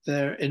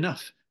 there are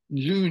enough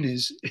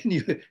loonies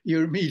in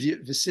your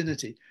immediate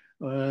vicinity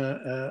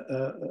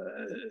to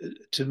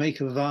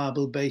make a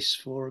viable base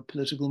for a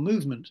political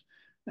movement.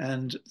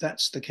 And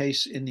that's the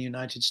case in the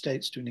United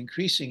States to an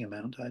increasing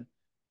amount. I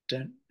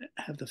don't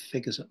have the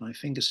figures at my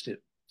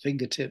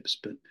fingertips,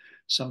 but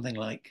something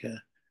like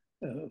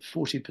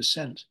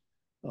 40%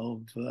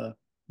 of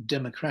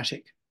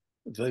Democratic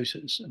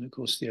voters, and of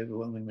course the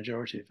overwhelming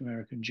majority of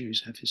American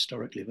Jews have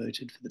historically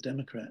voted for the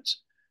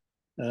Democrats,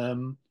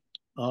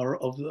 are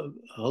of the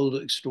whole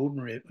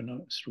extraordinary, well,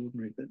 not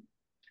extraordinary, but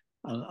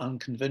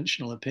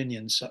unconventional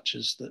opinions, such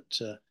as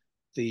that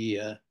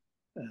the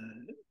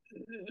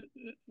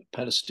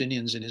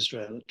Palestinians in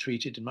Israel are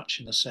treated much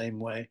in the same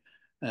way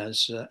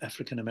as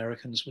African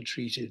Americans were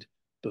treated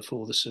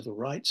before the Civil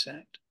Rights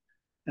Act,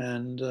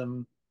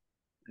 and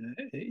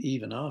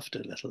even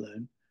after, let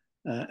alone.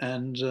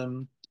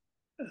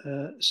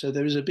 So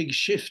there is a big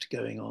shift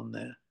going on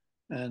there.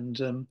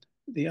 And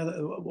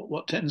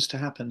what tends to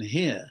happen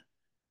here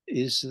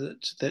is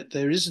that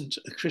there isn't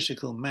a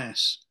critical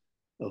mass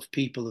of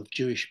people of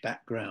Jewish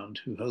background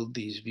who hold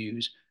these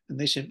views, and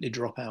they simply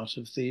drop out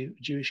of the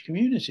Jewish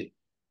community,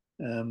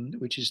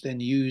 which is then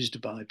used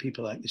by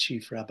people like the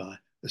chief rabbi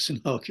as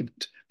an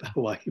argument about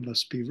why he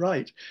must be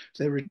right.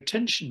 Their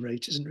retention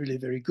rate isn't really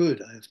very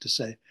good, I have to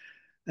say.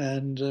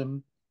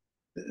 And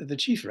the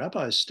chief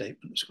rabbi's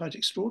statement was quite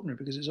extraordinary,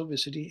 because it's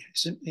obvious that he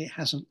simply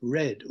hasn't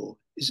read or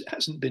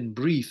hasn't been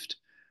briefed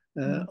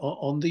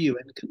on the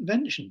UN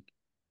Convention.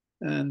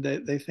 And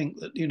they think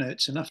that, you know,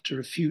 it's enough to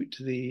refute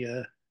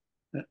the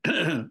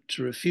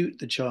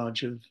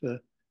charge of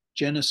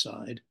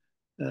genocide,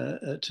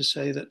 to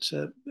say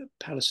that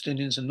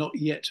Palestinians are not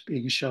yet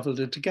being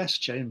shoveled into gas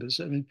chambers.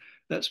 I mean,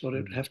 that's what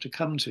it would have to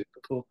come to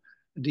before,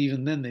 and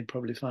even then they'd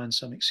probably find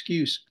some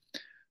excuse.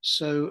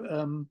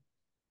 So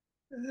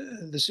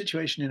the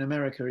situation in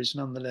America is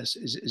nonetheless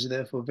is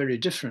therefore very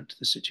different to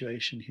the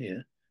situation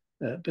here,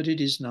 but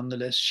it is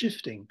nonetheless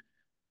shifting.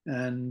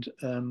 And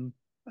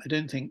I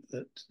don't think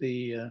that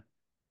the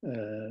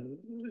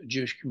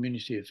Jewish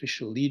community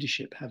official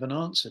leadership have an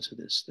answer to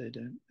this. They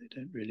don't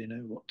really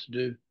know what to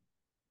do,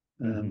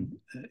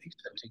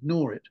 except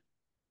ignore it.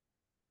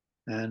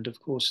 And of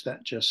course,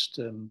 that just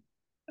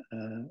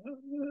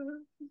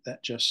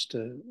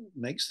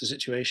makes the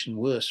situation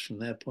worse from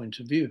their point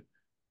of view.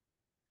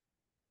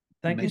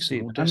 Thank you,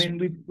 Steve. I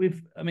mean,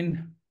 we've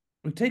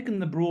taken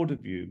the broader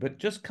view, but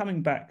just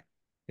coming back,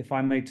 if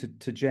I may,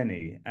 to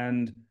Jenny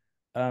and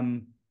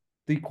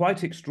the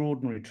quite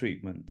extraordinary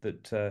treatment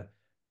that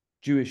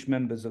Jewish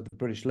members of the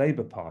British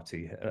Labour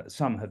Party,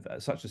 some have,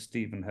 such as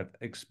Stephen, have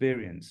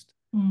experienced.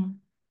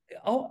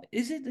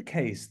 Is it the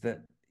case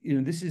that, you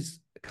know, this is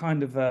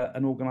kind of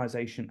an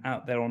organisation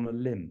out there on a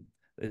limb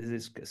that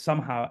is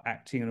somehow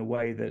acting in a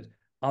way that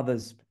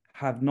others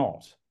have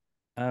not?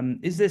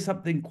 Is there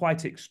something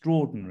quite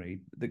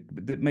extraordinary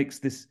that makes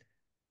this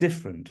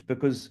different?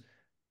 Because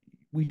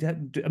we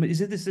don't. I mean,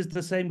 this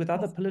the same with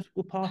other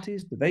political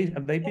parties?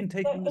 Have they been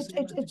taking this?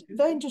 It's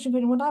very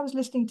interesting. When I was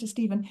listening to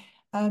Stephen,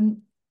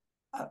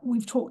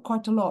 we've talked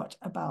quite a lot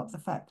about the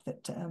fact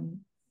that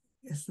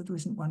yes, there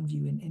isn't one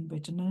view in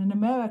Britain and in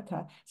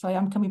America. So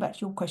I'm coming back to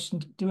your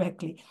question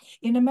directly.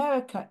 In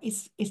America,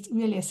 it's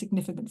really a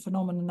significant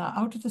phenomenon now.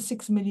 Out of the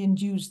 6 million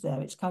Jews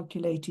there, it's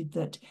calculated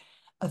that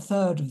a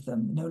third of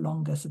them no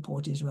longer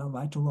support Israel,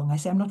 right or wrong. I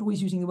say I'm not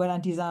always using the word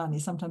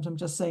anti-Zionist. Sometimes I'm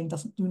just saying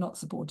do not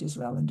support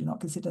Israel and do not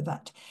consider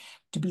that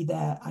to be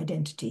their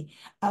identity.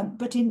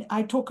 But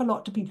I talk a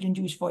lot to people in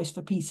Jewish Voice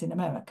for Peace in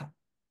America.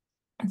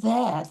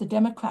 There, the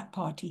Democrat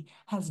Party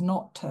has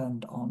not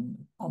turned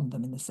on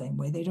them in the same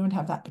way. They don't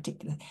have that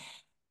particular.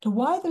 To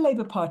why the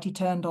Labour Party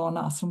turned on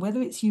us and whether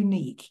it's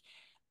unique,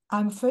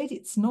 I'm afraid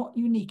it's not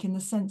unique in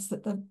the sense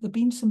that there've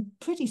been some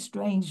pretty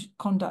strange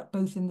conduct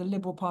both in the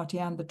Liberal Party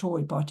and the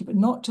Tory Party, but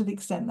not to the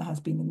extent there has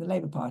been in the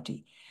Labour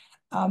Party.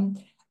 And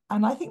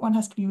I think one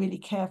has to be really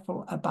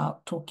careful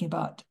about talking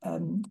about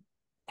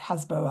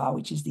Hezbollah,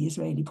 which is the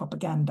Israeli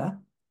propaganda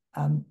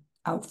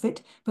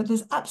outfit, but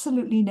there's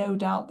absolutely no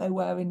doubt they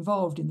were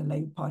involved in the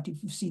Labour Party.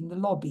 If you've seen The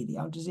Lobby, the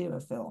Al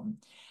Jazeera film,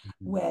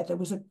 where there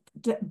was a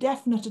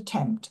definite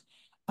attempt,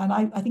 and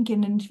I think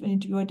in an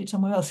interview I did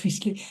somewhere else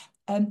recently,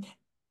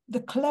 the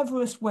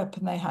cleverest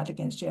weapon they had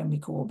against Jeremy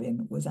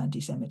Corbyn was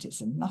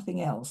anti-Semitism.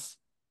 Nothing else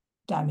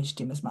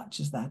damaged him as much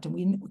as that. And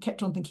we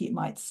kept on thinking it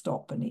might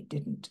stop, and it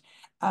didn't.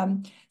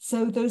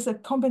 So there's a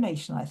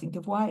combination, I think,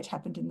 of why it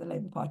happened in the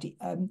Labour Party.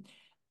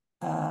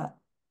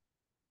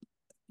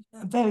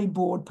 A very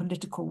broad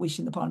political wish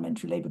in the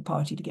Parliamentary Labour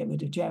Party to get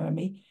rid of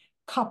Jeremy,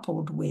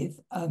 coupled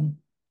with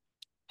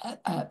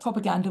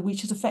propaganda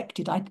which has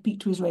affected, I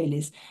speak to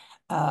Israelis,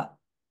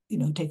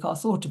 take our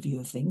sort of view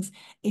of things.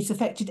 It's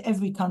affected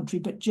every country,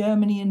 but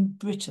Germany and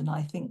Britain,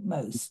 I think,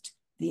 most.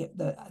 Is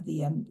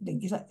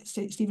that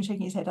Stephen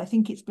shaking his head? I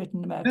think it's Britain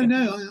and America.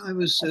 No, I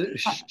was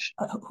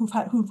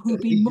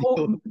who've been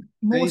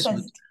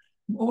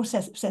more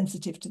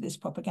sensitive to this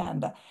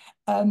propaganda,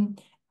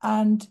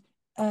 and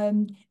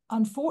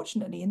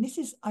unfortunately, and this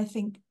is, I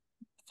think,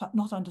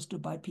 not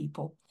understood by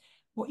people,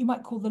 what you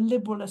might call the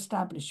liberal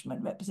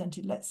establishment,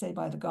 represented, let's say,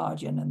 by The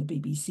Guardian and the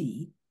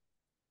BBC,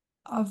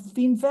 have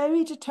been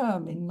very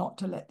determined not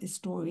to let this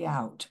story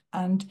out.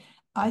 And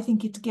I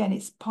think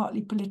it's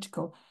partly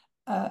political.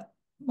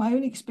 My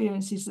own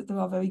experience is that there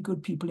are very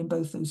good people in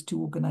both those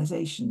two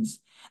organisations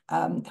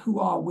who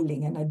are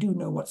willing, and I do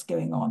know what's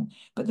going on.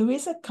 But there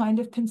is a kind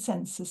of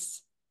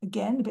consensus,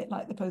 again, a bit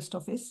like the post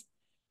office,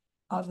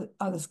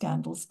 other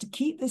scandals, to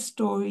keep this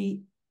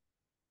story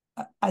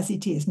as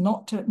it is,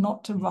 not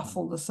to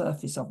ruffle the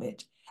surface of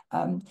it.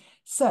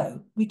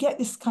 So we get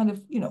this kind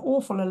of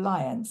awful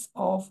alliance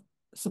of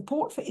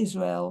support for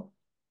Israel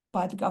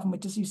by the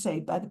government, as you say,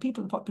 by the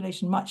people of the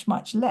population, much,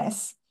 much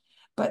less.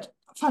 But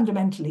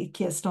fundamentally,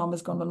 Keir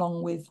Starmer's gone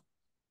along with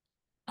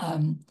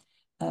the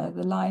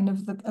line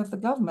of the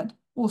government,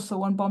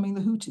 also on bombing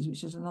the Houthis,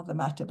 which is another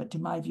matter, but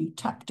in my view,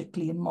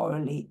 tactically and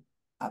morally,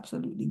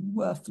 absolutely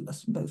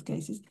worthless in both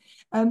cases.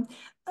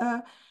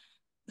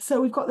 So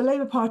we've got the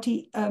Labour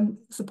Party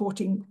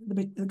supporting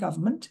the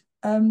government,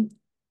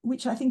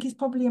 which I think is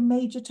probably a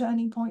major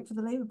turning point for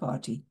the Labour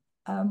Party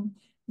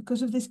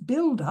because of this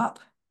build-up.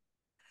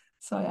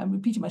 Sorry, I'm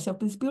repeating myself,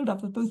 but this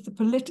build-up of both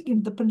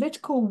the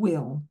political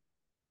will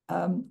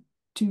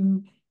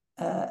to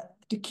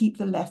keep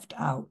the left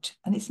out,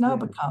 and it's now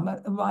become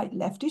a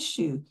right-left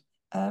issue.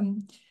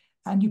 And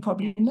you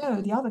probably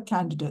know the other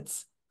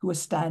candidates who are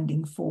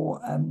standing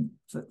for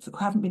who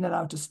haven't been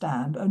allowed to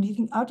stand. Only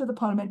think out of the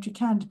parliamentary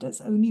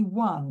candidates, only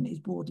one is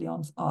broadly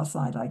on our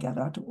side, I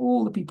gather, out of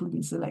all the people who've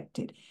been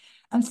selected.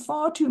 And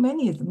far too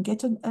many of them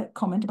get a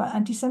comment about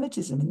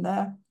anti-Semitism in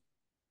their,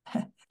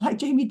 like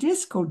Jamie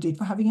Driscoll did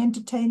for having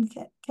entertained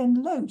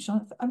Ken Loach.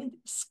 I mean,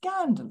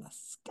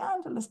 scandalous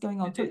going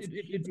on.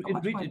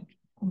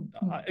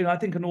 I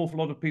think an awful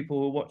lot of people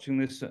who are watching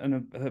this,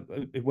 and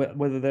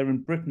whether they're in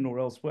Britain or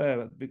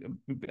elsewhere,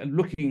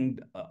 looking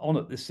on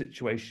at this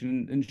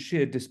situation in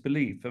sheer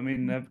disbelief. I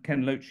mean,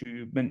 Ken Loach,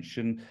 you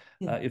mentioned,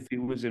 if he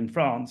was in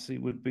France, he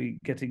would be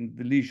getting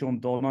the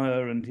Légion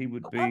d'honneur, and he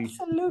would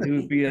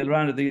be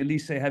around at the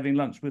Elysee having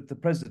lunch with the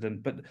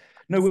president. But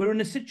no, we're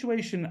in a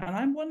situation, and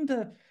I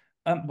wonder.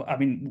 I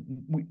mean,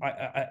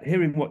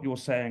 hearing what you're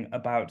saying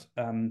about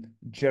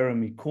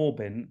Jeremy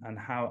Corbyn and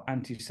how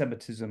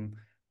anti-Semitism,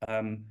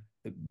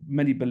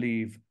 many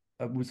believe,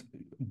 was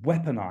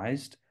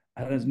weaponized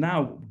and has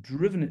now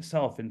driven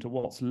itself into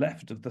what's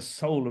left of the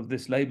soul of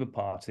this Labour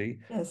Party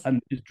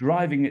and is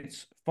driving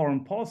its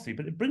foreign policy.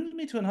 But it brings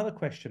me to another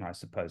question, I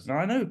suppose. Now,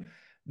 I know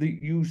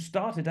that you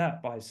started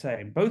out by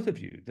saying, both of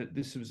you, that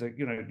this was the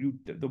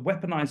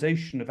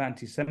weaponization of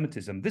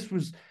anti-Semitism. This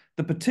was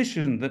the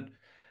petition that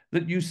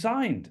you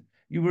signed.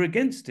 You were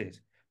against it.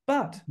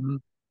 But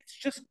it's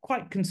just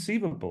quite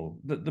conceivable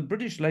that the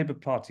British Labour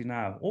Party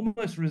now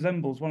almost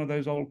resembles one of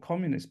those old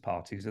communist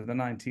parties of the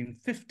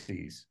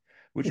 1950s,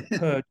 which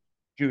purged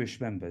Jewish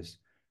members,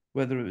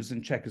 whether it was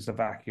in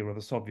Czechoslovakia or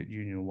the Soviet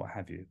Union or what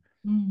have you.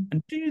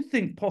 And do you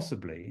think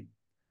possibly,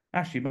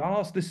 actually, but I'll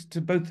ask this to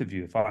both of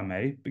you, if I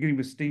may, beginning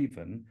with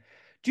Stephen,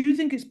 do you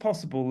think it's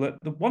possible that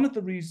one of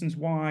the reasons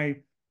why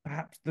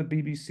perhaps the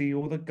BBC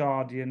or the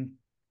Guardian,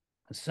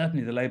 and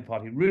certainly the Labour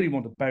Party, really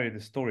want to bury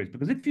the stories?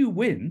 Because if you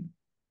win,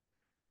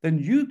 then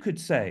you could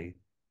say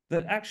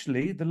that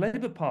actually the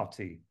Labour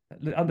Party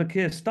under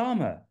Keir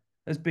Starmer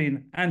has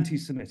been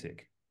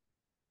anti-Semitic.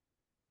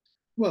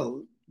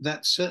 Well,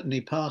 that's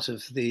certainly part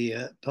of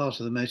the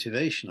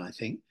motivation, I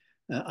think.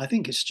 I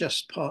think it's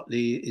just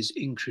partly is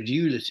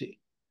incredulity.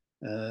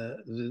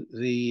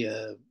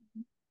 The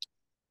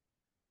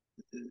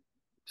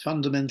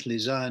fundamentally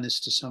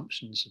Zionist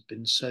assumptions have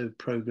been so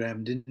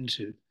programmed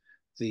into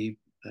the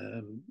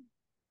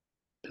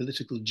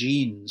political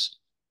genes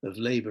of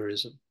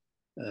Labourism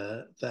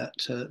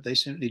that they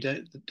simply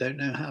don't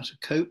know how to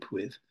cope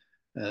with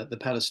the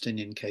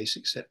Palestinian case,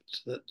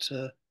 except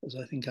that, as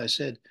I think I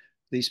said,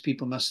 these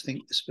people must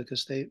think this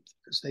because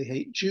they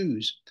hate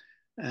Jews,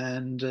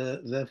 and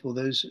therefore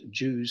those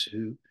Jews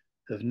who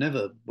have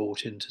never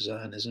bought into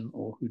Zionism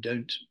or who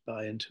don't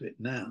buy into it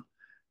now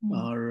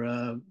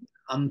are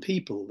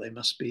unpeople. They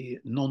must be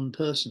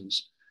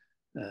non-persons,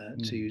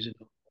 to use an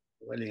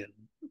Orwellian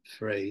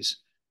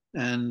phrase,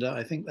 and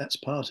I think that's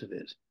part of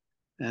it.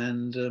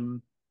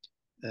 And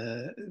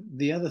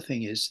the other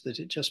thing is that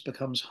it just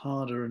becomes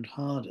harder and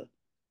harder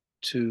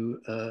to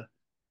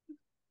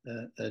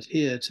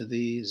adhere to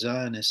the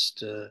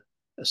Zionist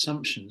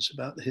assumptions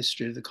about the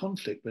history of the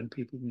conflict when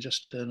people can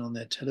just turn on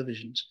their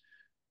televisions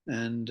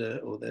and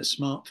or their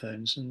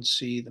smartphones and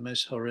see the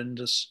most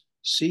horrendous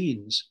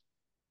scenes.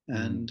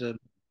 And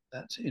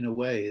that, in a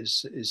way,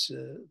 is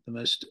the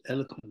most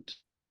eloquent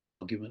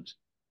argument,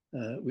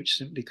 which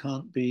simply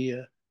can't be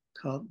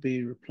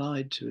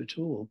replied to at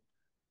all.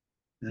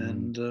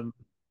 And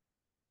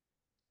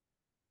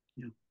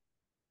yeah.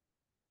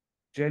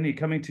 Jenny,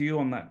 coming to you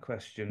on that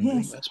question.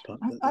 Yes,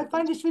 I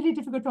find this really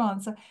difficult to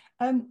answer.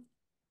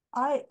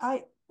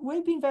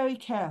 We've been very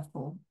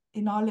careful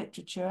in our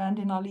literature and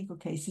in our legal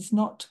cases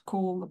not to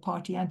call the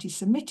party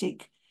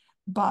anti-Semitic,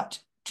 but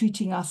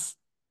treating us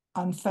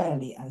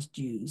unfairly as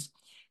Jews.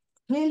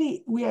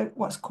 Clearly, we are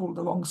what's called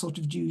the wrong sort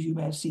of Jews. You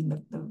may have seen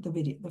the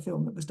video, the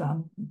film that was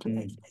done.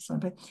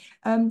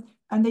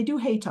 And they do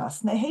hate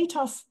us. And they hate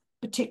us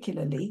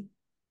particularly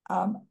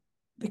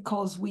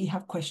because we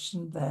have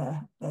questioned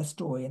their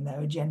story and their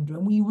agenda,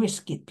 and we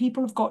risk it.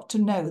 People have got to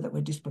know that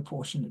we're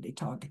disproportionately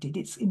targeted.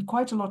 It's in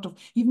quite a lot of,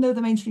 even though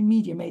the mainstream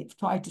media may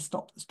try to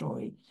stop the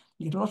story,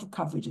 you get a lot of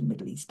coverage in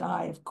Middle East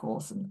Eye, of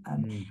course,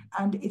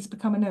 and it's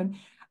become a known.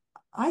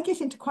 I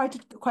get into quite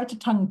a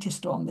tongue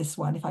twister on this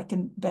one, if I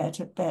can bear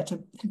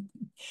to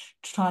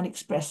try and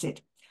express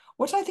it.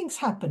 What I think's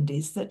happened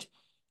is that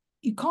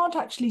you can't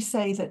actually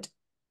say that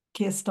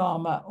Keir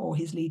Starmer or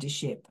his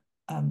leadership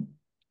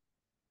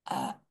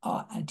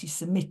are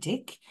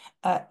anti-Semitic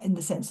in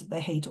the sense that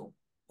they hate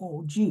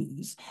all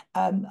Jews.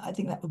 I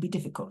think that would be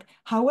difficult.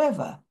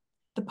 However,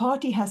 the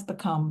party has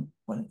become,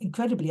 well,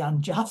 incredibly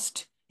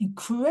unjust,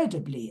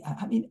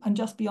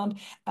 unjust beyond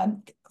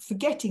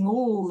forgetting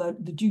all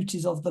the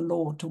duties of the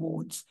law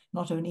towards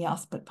not only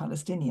us, but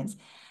Palestinians.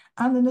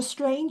 And in a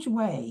strange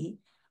way,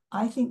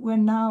 I think we're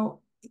now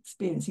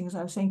experiencing, as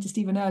I was saying to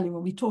Stephen earlier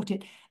when we taught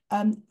it,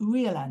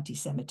 real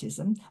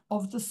anti-Semitism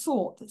of the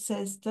sort that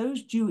says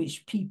those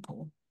Jewish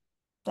people,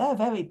 they're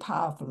very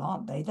powerful,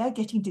 aren't they? They're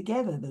getting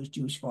together, those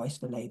Jewish Voice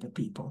for Labour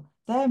people.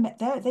 They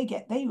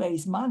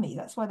raise money.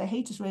 That's why they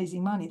hate us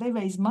raising money. They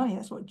raise money.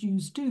 That's what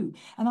Jews do.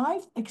 And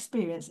I've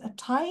experienced a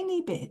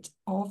tiny bit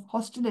of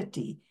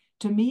hostility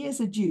to me as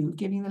a Jew,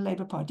 giving the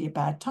Labour Party a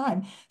bad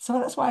time. So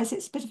that's why it's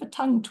a bit of a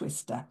tongue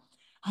twister.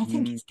 I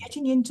think it's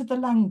getting into the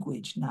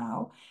language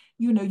now.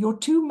 You know, you're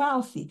too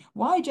mouthy.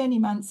 Why, Jenny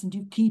Manson, do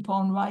you keep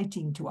on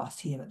writing to us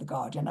here at The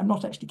Guardian? I'm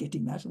not actually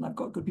getting that, and I've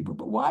got good people,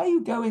 but why are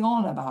you going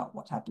on about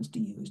what happens to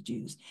you as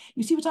Jews?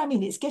 You see what I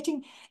mean? It's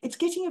getting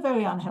a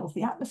very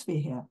unhealthy atmosphere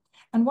here.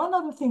 And one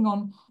other thing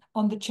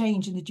on the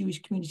change in the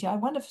Jewish community,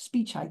 one of a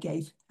speech I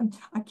gave, and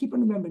I keep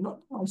on remembering,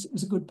 not twice, it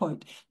was a good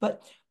point,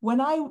 but when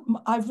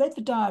I've read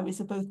the diaries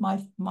of both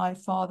my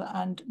father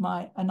and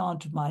an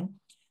aunt of mine,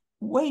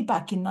 way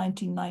back in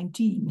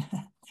 1919.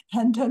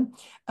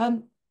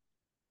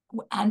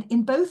 And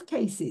in both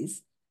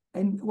cases,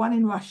 one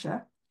in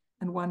Russia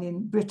and one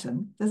in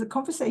Britain, there's a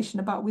conversation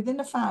about within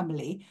a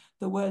family,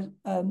 the word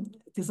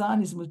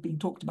Zionism was being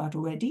talked about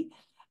already.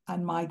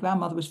 And my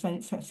grandmother was friendly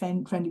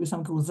with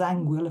someone called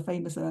Zangwill, a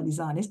famous early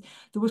Zionist.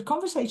 There was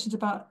conversations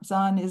about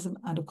Zionism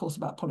and, of course,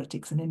 about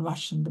politics, and in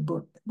Russian,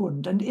 the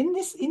Bund. And in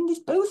this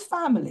both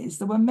families,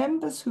 there were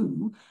members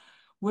who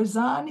were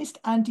Zionist,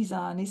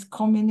 anti-Zionist,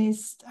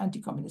 communist,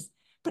 anti-communist.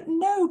 But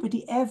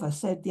nobody ever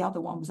said the other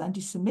one was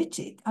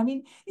anti-Semitic. I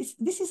mean,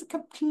 this is a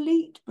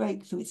complete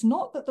breakthrough. It's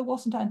not that there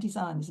wasn't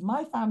anti-Zionism.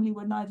 My family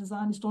were neither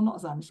Zionist or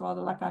not Zionist,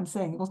 rather, like I'm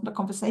saying. There wasn't a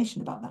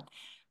conversation about that.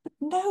 But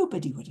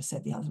nobody would have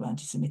said the others were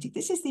anti-Semitic.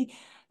 This is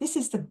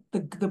the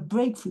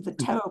breakthrough, the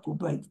terrible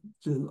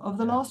breakthrough of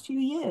the last few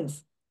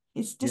years.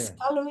 It's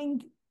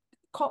discoloring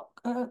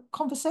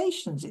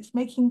conversations. It's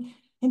making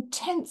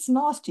intense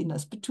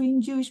nastiness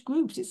between Jewish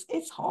groups.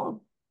 It's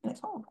horrible. It's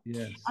horrible.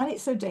 Yes. And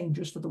it's so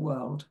dangerous for the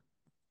world.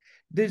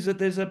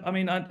 I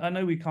mean, I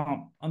know we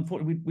can't,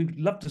 unfortunately, we'd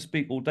love to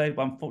speak all day,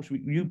 but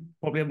unfortunately, you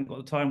probably haven't got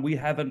the time, we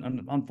haven't,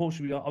 and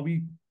unfortunately,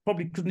 we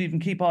probably couldn't even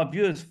keep our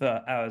viewers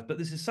for hours, but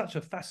this is such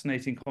a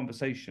fascinating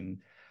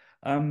conversation,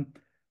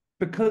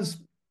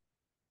 because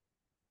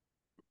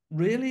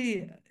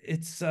really,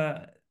 it's,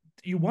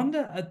 you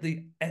wonder at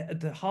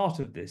the heart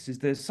of this is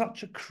there's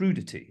such a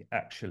crudity,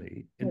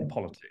 actually, in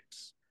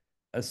politics,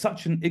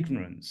 such an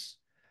ignorance,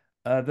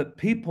 that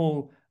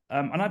people,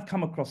 and I've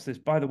come across this,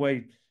 by the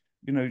way,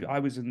 you know, I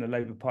was in the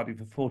Labour Party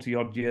for 40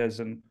 odd years,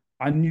 and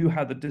I knew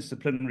how the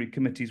disciplinary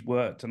committees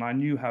worked, and I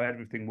knew how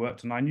everything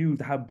worked, and I knew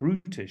how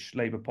brutish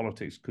Labour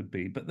politics could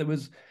be. But there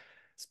was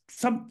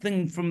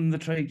something from the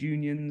trade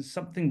unions,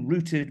 something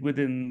rooted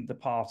within the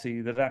party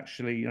that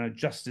actually, you know,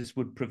 justice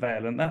would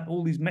prevail, and that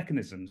all these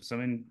mechanisms. I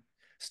mean,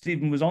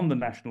 Stephen was on the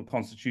National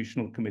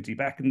Constitutional Committee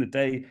back in the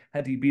day.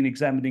 Had he been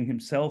examining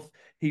himself,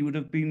 he would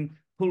have been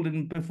pulled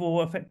in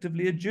before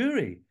effectively a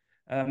jury.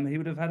 He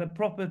would have had a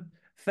proper,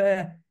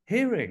 fair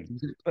hearing.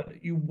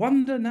 But you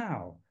wonder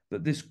now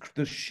that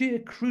the sheer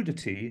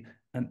crudity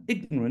and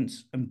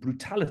ignorance and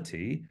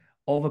brutality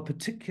of a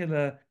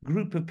particular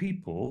group of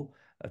people,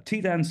 T.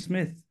 Dan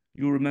Smith,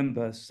 you'll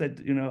remember,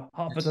 said, you know,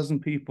 half a dozen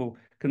people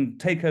can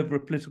take over a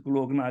political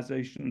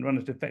organization and run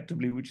it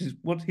effectively, which is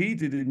what he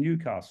did in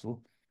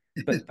Newcastle.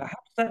 But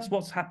perhaps that's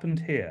what's happened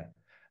here.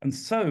 And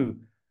so,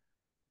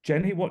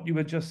 Jenny, what you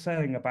were just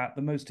saying about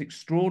the most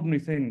extraordinary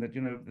thing that,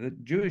 you know,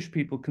 that Jewish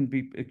people can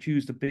be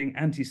accused of being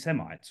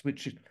anti-Semites,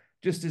 which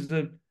just is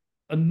a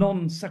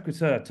non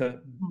sequitur to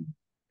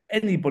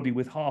anybody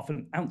with half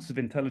an ounce of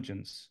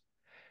intelligence.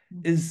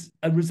 is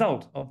a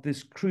result of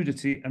this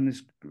crudity and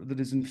this that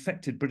has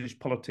infected British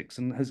politics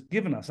and has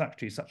given us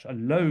actually such a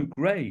low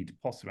grade,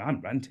 possibly,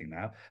 I'm ranting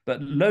now,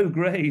 but low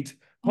grade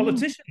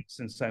politicians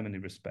in so many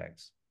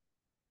respects.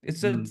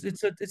 It's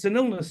an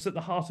illness at the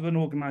heart of an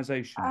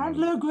organisation. And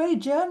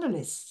low-grade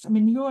journalists. I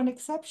mean, you're an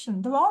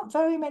exception. There aren't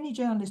very many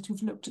journalists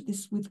who've looked at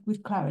this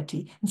with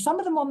clarity. And some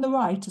of them on the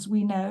right, as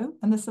we know,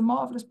 and there's some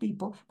marvellous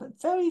people, but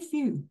very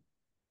few.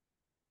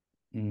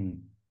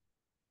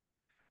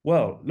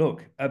 Well,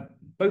 look,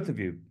 both of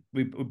you,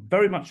 we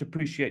very much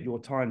appreciate your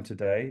time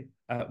today.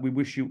 We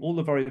wish you all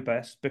the very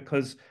best,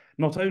 because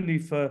not only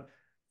for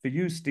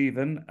you,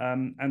 Stephen,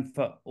 and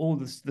for all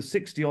the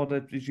 60 odd,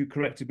 as you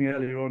corrected me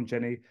earlier on,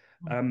 Jenny,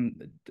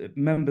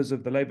 members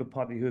of the Labour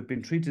Party who have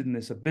been treated in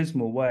this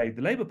abysmal way.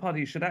 The Labour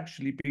Party should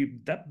actually be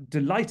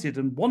delighted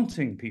and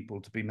wanting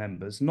people to be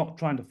members, not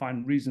trying to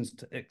find reasons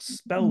to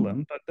expel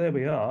them, but there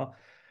we are.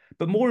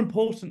 But more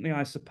importantly,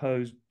 I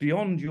suppose,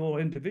 beyond your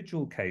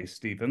individual case,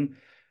 Stephen,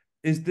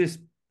 is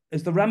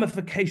the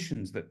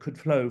ramifications that could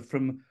flow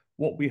from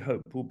what we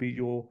hope will be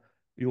your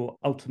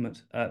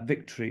ultimate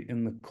victory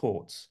in the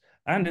courts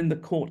and in the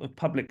court of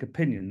public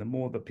opinion, the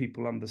more that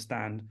people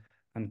understand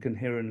and can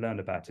hear and learn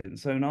about it. And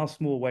so in our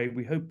small way,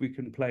 we hope we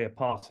can play a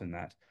part in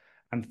that.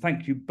 And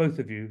thank you, both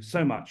of you,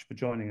 so much for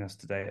joining us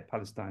today at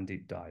Palestine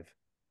Deep Dive.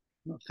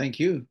 Well, thank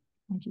you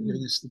for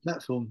giving us the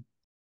platform.